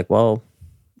GoFundMe, I was like, well,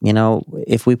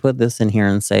 if we put this in here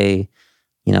and say,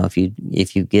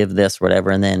 if you give this,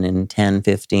 whatever, and then in 10,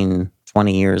 15,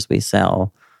 20 years we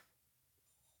sell,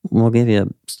 we'll give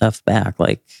you stuff back.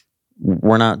 Like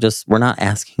we're not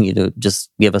asking you to just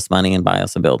give us money and buy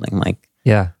us a building. Like,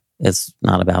 Yeah. it's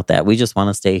not about that. We just want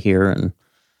to stay here and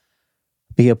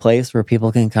be a place where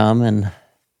people can come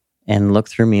and look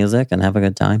through music and have a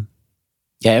good time.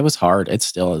 Yeah, it was hard. It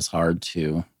still is hard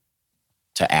to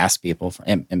ask people.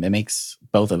 And it makes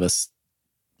both of us,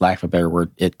 lack of a better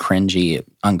word, it cringy,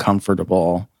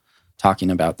 uncomfortable talking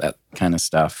about that kind of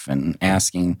stuff and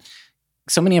asking.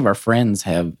 So many of our friends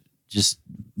have just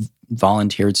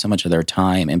volunteered so much of their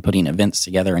time and putting events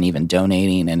together and even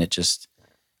donating. And it just,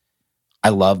 I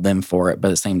love them for it. But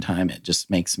at the same time, it just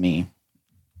makes me,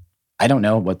 I don't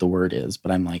know what the word is,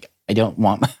 but I'm like,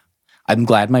 I'm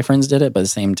glad my friends did it. But at the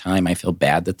same time, I feel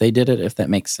bad that they did it, if that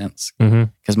makes sense. Mm-hmm.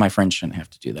 Because my friends shouldn't have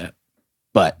to do that.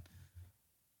 But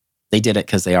they did it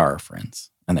because they are our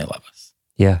friends and they love us.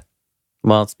 Yeah.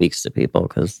 Well, it speaks to people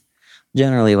because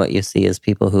generally what you see is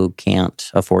people who can't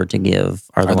afford to give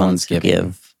are the ones who giving.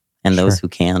 give. And those who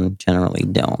can generally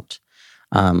don't.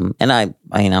 And I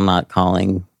mean, I'm not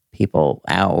calling people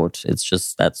out. It's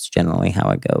just that's generally how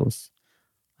it goes.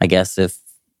 I guess if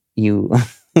you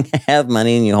have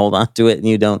money and you hold on to it and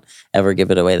you don't ever give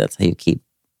it away, that's how you keep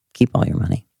all your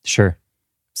money. Sure.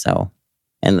 So,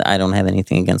 and I don't have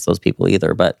anything against those people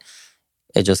either, but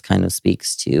it just kind of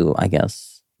speaks to, I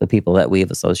guess, the people that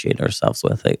we've associated ourselves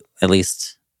with. At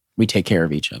least We take care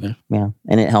of each other. yeah.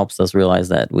 And it helps us realize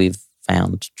that we've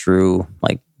found true,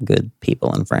 like, good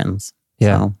people and friends.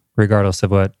 Yeah. So, Regardless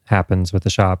of what happens with the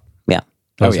shop. Yeah.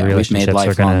 Those We've made relationships are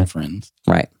lifelong gonna. friends.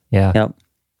 right. Yeah. Yep.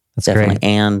 That's Definitely. great.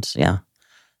 And yeah,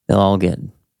 they'll all get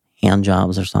hand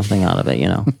jobs or something out of it,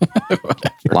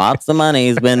 Lots of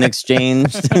money's been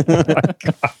exchanged.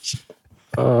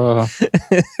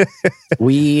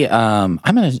 We I'm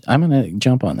gonna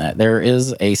jump on that. There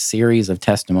is a series of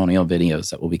testimonial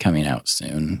videos that will be coming out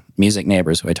soon. Music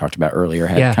Neighbors, who I talked about earlier,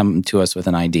 had come to us with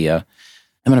an idea.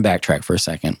 I'm gonna backtrack for a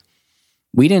second.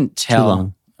 We didn't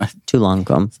tell Too long,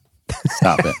 Combs.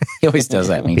 Stop it. He always does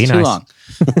that to me. Be Too nice.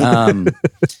 long.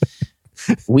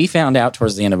 We found out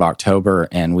towards the end of October,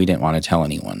 and we didn't want to tell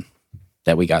anyone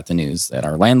that we got the news that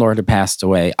our landlord had passed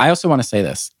away. I also want to say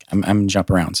this. I'm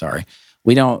jumping around. Sorry.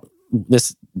 We don't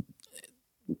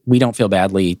feel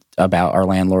badly about our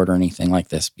landlord or anything like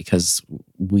this, because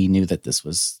we knew that this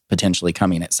was potentially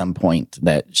coming at some point,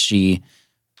 that she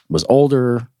was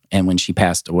older. And when she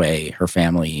passed away, her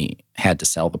family had to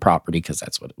sell the property because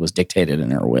that's what was dictated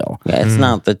in her will. Yeah, it's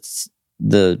not It's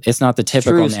not the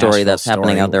typical true story Nashville that's happening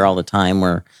story. out there all the time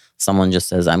where someone just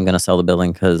says, I'm going to sell the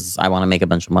building because I want to make a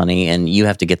bunch of money and you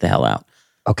have to get the hell out.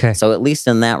 Okay. So at least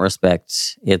in that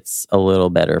respect, it's a little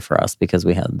better for us because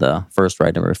we had the first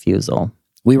right of refusal.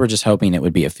 We were just hoping it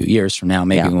would be a few years from now,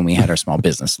 maybe Yeah. when we had our small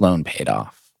business loan paid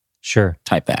off, Sure.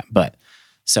 type that. But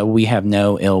so we have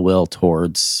no ill will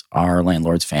towards our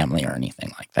landlord's family or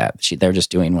anything like that. They're just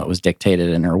doing what was dictated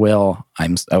in her will.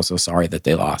 I'm also sorry that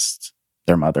they lost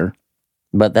their mother.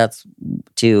 But that's,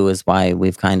 too, is why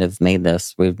we've kind of made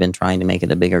this. We've been trying to make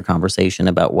it a bigger conversation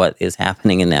about what is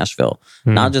happening in Nashville.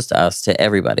 Not just to us, to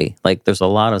everybody. Like, there's a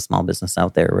lot of small business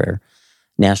out there where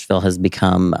Nashville has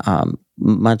become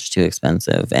much too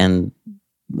expensive, and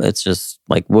it's just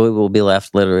like we will be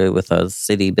left literally with a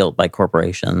city built by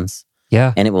corporations,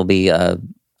 Yeah. and it will be a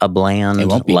bland, It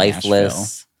won't be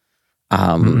lifeless,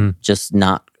 just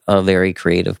not a very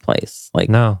creative place. Like,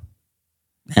 No,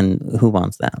 and who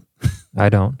wants that? I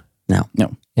don't. No.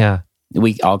 Yeah.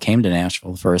 We all came to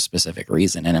Nashville for a specific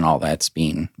reason, and then all that's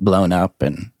being blown up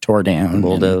and tore down,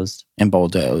 Bulldozed. and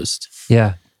bulldozed.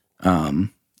 Yeah.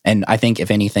 And I think,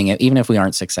 if anything, even if we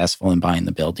aren't successful in buying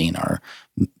the building or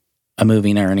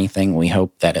moving or anything, we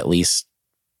hope that at least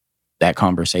that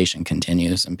conversation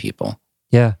continues and people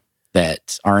Yeah.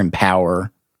 that are in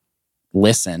power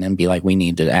listen and be like, we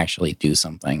need to actually do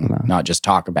something, Yeah. not just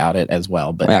talk about it as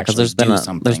well, but Yeah, because actually do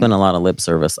something. there's been a lot of lip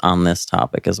service on this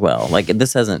topic as well. Like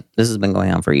this has been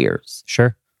going on for years,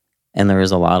 Sure. and there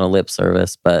is a lot of lip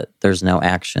service, but there's no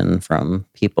action from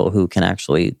people who can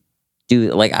actually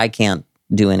do. Like I can't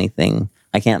do anything.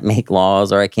 I can't make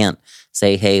laws, or I can't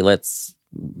say, hey, let's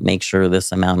make sure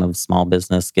this amount of small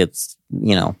business gets,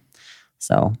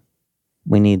 so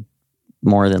we need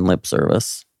more than lip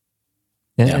service.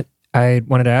 Yeah. I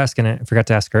wanted to ask, and I forgot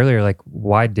to ask earlier, like,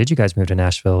 why did you guys move to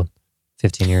Nashville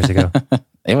 15 years ago?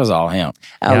 It was all him.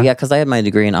 Oh Yeah. yeah, because I had my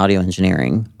degree in audio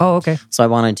engineering. Oh, okay. So I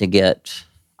wanted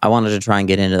to try and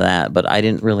get into that, but I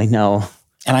didn't really know.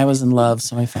 And I was in love,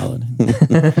 so I followed him.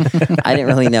 I didn't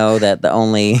really know that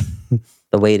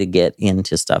the way to get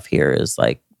into stuff here is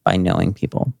like by knowing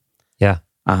people. Yeah.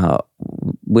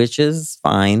 Which is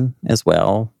fine as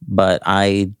well. But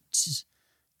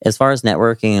as far as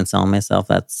networking and selling myself,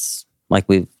 that's like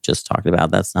we've just talked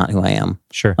about, that's not who I am.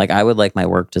 Sure. Like I would like my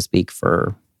work to speak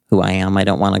for who I am. I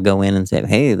don't want to go in and say,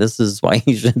 hey, this is why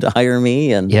you should hire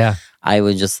me. And Yeah. I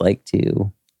would just like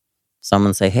to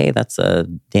someone say, hey, that's a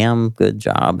damn good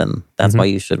job. And that's why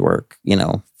you should work,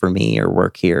 for me or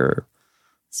work here.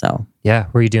 So, Yeah.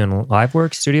 Were you doing live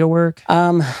work, studio work?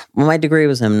 well, my degree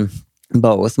was in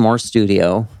both, more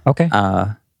studio. Okay.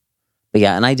 But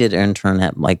yeah, and I did intern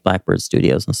at like Blackbird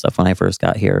Studios and stuff when I first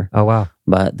got here. Oh, wow.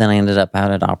 But then I ended up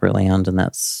out at Opryland, and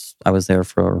I was there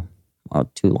for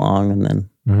too long. And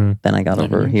then I got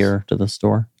over Nice. here to the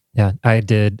store. Yeah. I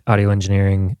did audio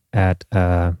engineering at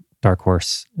Dark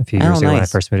Horse a few years ago when I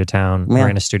nice. first moved to town. Yeah. We were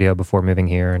in a studio before moving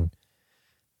here. And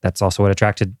that's also what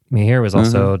attracted me here, was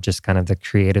also just kind of the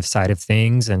creative side of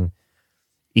things. And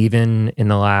even in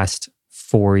the last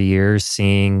 4 years,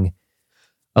 seeing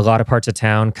a lot of parts of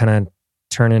town kind of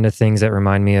turn into things that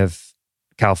remind me of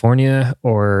California,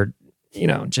 or,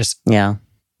 just Yeah.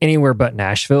 anywhere but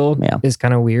Nashville Yeah. is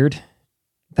kind of weird.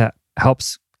 That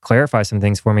helps clarify some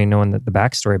things for me, knowing that the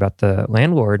backstory about the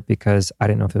landlord, because I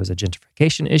didn't know if it was a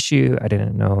gentrification issue. I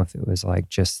didn't know if it was like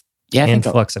just Yeah, I think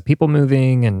influx of people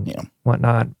moving and Yeah.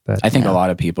 whatnot. But I think a lot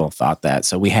of people thought that.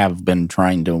 So we have been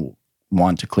trying to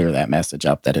want to clear that message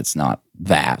up, that it's not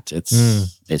that. It's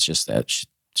just that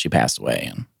she passed away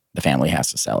and the family has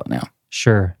to sell it now.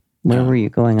 sure. Where were you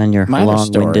going on your My other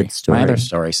long-winded story? My other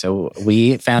story. So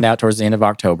we found out towards the end of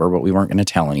October, but we weren't going to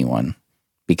tell anyone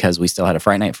because we still had a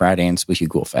Fright Night Friday and Spooky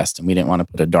Ghoul Fest, and we didn't want to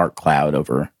put a dark cloud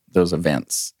over those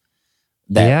events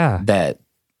that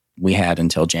we had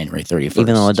until January 31st.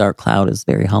 Even though a dark cloud is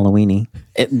very Halloween-y.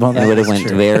 It It would have went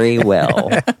very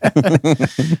well.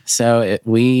 So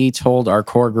we told our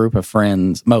core group of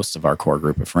friends, most of our core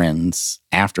group of friends,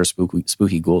 after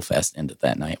Spooky Ghoul Fest ended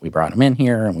that night. We brought them in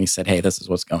here and we said, hey, this is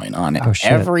what's going on. And Oh,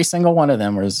 shit. every single one of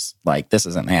them was like, this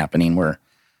isn't happening. We're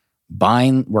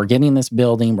getting this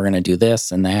building. We're going to do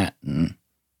this and that. And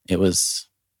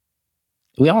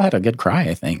we all had a good cry,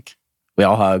 I think. We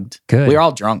all hugged. Good. We were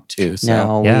all drunk too. So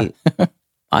No, Yeah.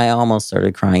 I almost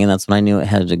started crying, and that's when I knew it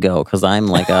had to go, because I'm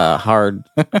like a hard,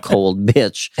 cold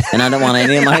bitch, and I don't want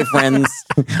any of my friends.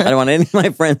 I don't want any of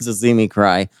my friends to see me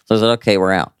cry. So I said, "Okay,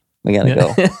 we're out. We gotta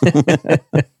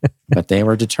go." But they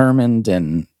were determined,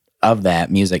 and of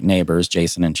that, Music Neighbors,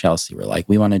 Jason and Chelsea were like,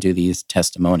 we want to do these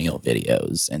testimonial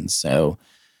videos. And so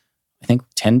I think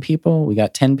 10 people, we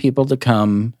got 10 people to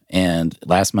come. And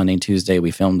last Monday and Tuesday,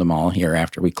 we filmed them all here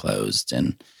after we closed.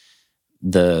 And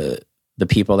the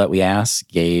people that we asked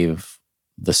gave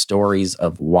the stories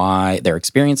of why their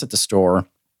experience at the store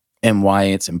and why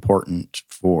it's important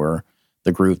for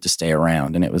the groove to stay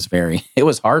around. And it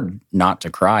was hard not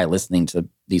to cry listening to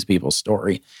these people's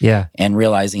story Yeah. and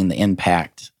realizing the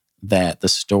impact that the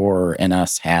store and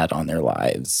us had on their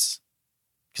lives.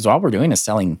 Because all we're doing is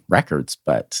selling records,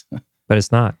 but But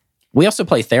it's not. we also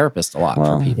play therapist a lot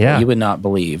Well, for people. yeah. You would not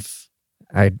believe.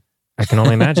 I can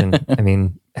only imagine. I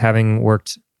mean, having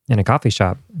worked in a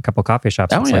couple coffee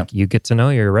shops, Oh, it's yeah. like you get to know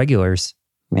your regulars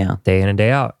Yeah, day in and day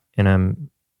out. And I'm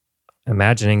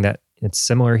imagining that it's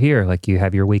similar here. Like you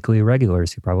have your weekly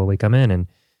regulars who probably come in and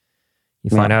you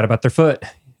find out about their foot,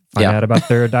 find out about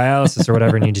their dialysis or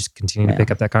whatever, and you just continue to pick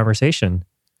up that conversation.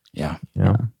 Yeah. You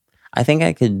know? I think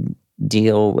I could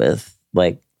deal with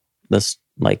like this,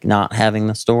 like not having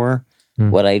the store.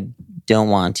 What I don't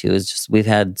want to is just, we've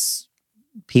had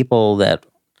people that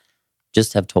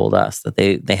just have told us that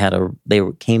they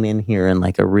came in here in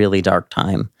like a really dark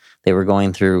time. They were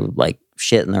going through like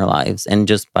shit in their lives, and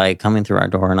just by coming through our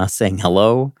door and us saying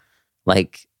hello,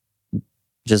 like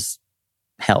just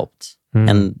helped.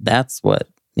 And that's what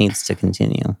needs to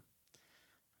continue.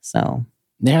 So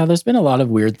yeah, there's been a lot of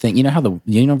weird things. You know how the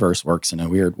universe works in a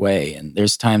weird way, and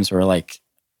there's times where like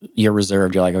you're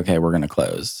reserved, you're like, okay, we're going to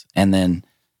close, and then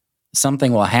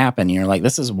something will happen. And you're like,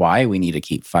 this is why we need to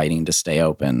keep fighting to stay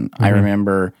open. I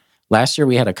remember last year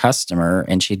we had a customer,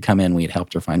 and she'd come in, we'd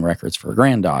helped her find records for her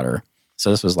granddaughter.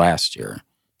 So this was last year.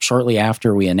 Shortly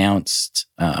after we announced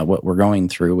what we're going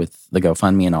through with the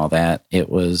GoFundMe and all that,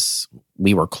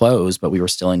 we were closed, but we were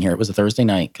still in here. It was a Thursday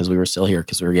night because we were still here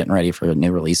because we were getting ready for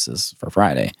new releases for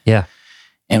Friday. Yeah.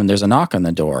 And there's a knock on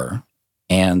the door,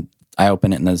 and I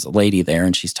open it, and there's a lady there,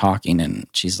 and she's talking, and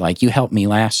she's like, you helped me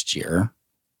last year,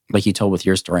 like you told with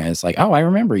your story. And it's like, oh, I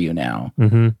remember you now.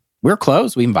 We're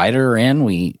closed. We invited her in.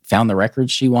 We found the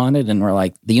records she wanted, and we're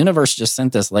like, the universe just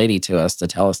sent this lady to us to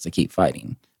tell us to keep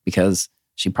fighting, because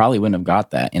she probably wouldn't have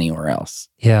got that anywhere else.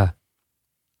 Yeah.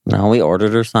 No, we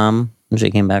ordered her some, and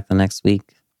she came back the next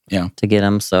week to get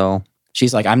them. So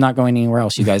she's like, I'm not going anywhere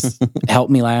else. You guys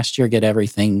helped me last year get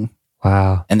everything.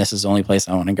 Wow. And this is the only place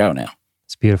I want to go now.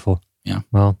 It's beautiful. Yeah.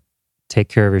 Well, take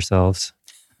care of yourselves,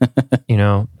 you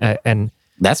know, and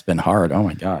that's been hard. Oh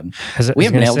my God. We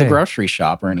haven't been able to grocery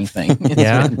shop or anything.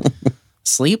 Yeah.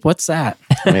 Sleep? What's that?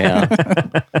 yeah,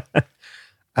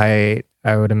 I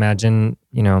would imagine,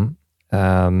 you know,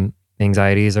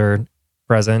 anxieties are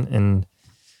present and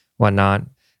whatnot.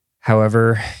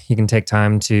 However, you can take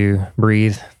time to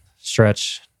breathe,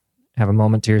 stretch, have a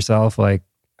moment to yourself. Like,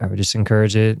 I would just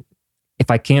encourage it. If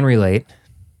I can relate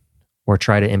or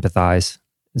try to empathize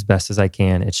as best as I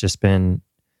can, it's just been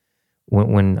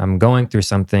when I'm going through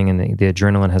something and the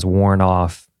adrenaline has worn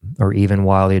off, or even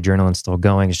while the adrenaline's still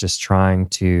going, it's just trying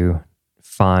to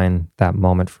find that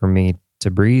moment for me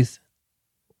to breathe,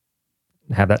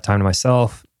 have that time to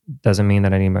myself. Doesn't mean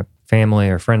that I need my family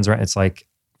or friends, right? It's like,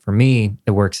 for me,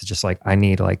 it works. It's just like, I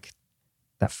need like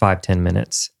that 5-10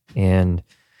 minutes. And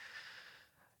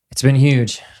it's been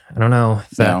huge. I don't know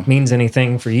if that means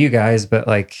anything for you guys, but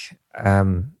like,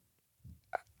 I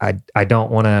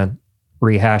don't want to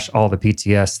rehash all the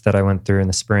PTS that I went through in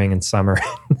the spring and summer.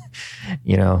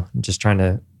 You know, just trying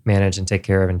to manage and take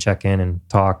care of and check in and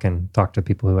talk to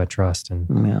people who I trust.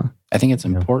 And I think it's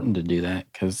important to do that,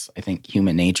 because I think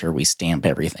human nature, we stamp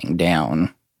everything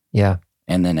down. Yeah.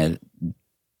 And then it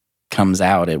comes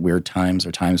out at weird times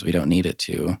or times we don't need it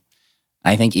to.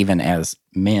 I think even as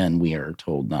men, we are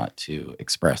told not to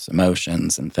express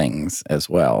emotions and things as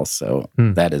well. So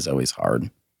that is always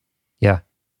hard. Yeah.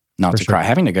 Not to cry.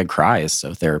 Having a good cry is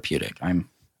so therapeutic. I'm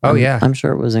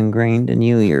sure it was ingrained in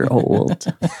you. You're old.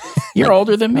 You're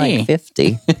older than me. Like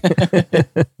 50.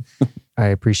 I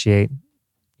appreciate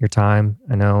your time.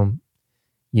 I know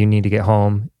you need to get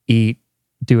home, eat,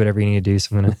 do whatever you need to do.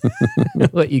 So I'm going to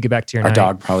let you get back to your night. Our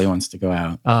dog probably wants to go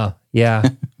out. Oh, yeah.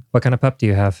 What kind of pup do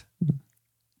you have?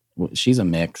 Well, she's a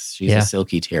mix. She's a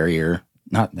Silky Terrier.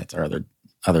 That's our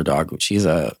other dog. She's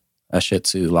a Shih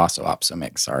Tzu Lhasa Apso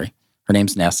mix. Sorry. Her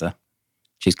name's Nessa.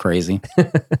 She's crazy.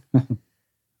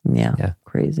 Yeah.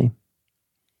 Crazy.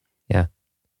 Yeah.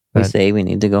 We say we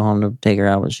need to go home to take her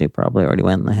out, but she probably already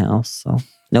went in the house. So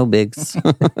no bigs.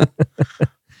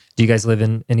 Do you guys live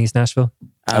in East Nashville?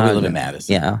 We live in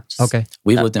Madison. Yeah. Okay.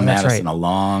 We've lived in Madison a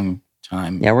long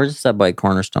time. Yeah, we're just up by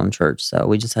Cornerstone Church. So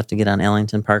we just have to get on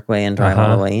Ellington Parkway and drive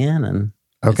all the way in. And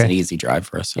it's an easy drive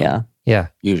for us. Yeah.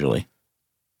 Usually.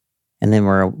 And then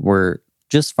we're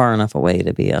just far enough away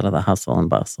to be out of the hustle and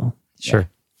bustle. Sure.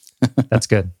 That's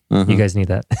good. You guys need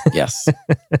that. Yes.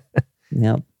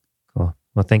 Yep. Cool.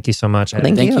 Well, thank you so much.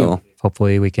 Thank you.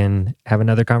 Hopefully we can have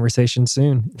another conversation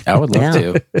soon. I would love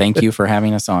to. Thank you for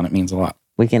having us on. It means a lot.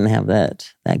 We can have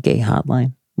that gay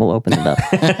hotline. We'll open it up.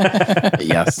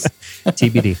 Yes.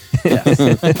 TBD. Yes.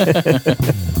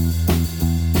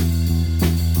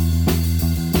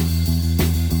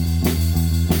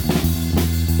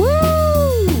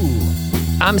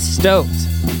 I'm stoked.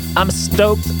 I'm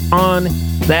stoked on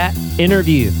that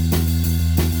interview.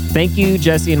 Thank you,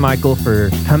 Jesse and Michael, for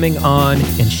coming on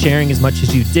and sharing as much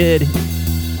as you did,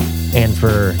 and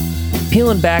for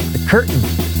peeling back the curtain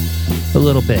a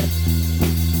little bit.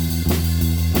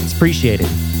 It's appreciated.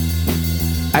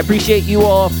 I appreciate you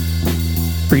all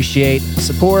Appreciate the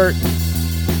support.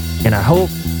 And I hope,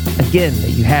 again,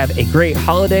 that you have a great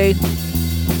holiday.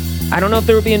 I don't know if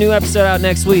there will be a new episode out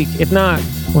next week. If not,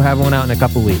 we'll have one out in a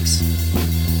couple weeks.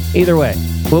 Either way,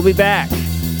 we'll be back.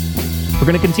 We're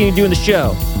going to continue doing the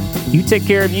show. You take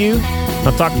care of you.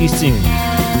 I'll talk to you soon.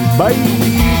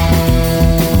 Bye.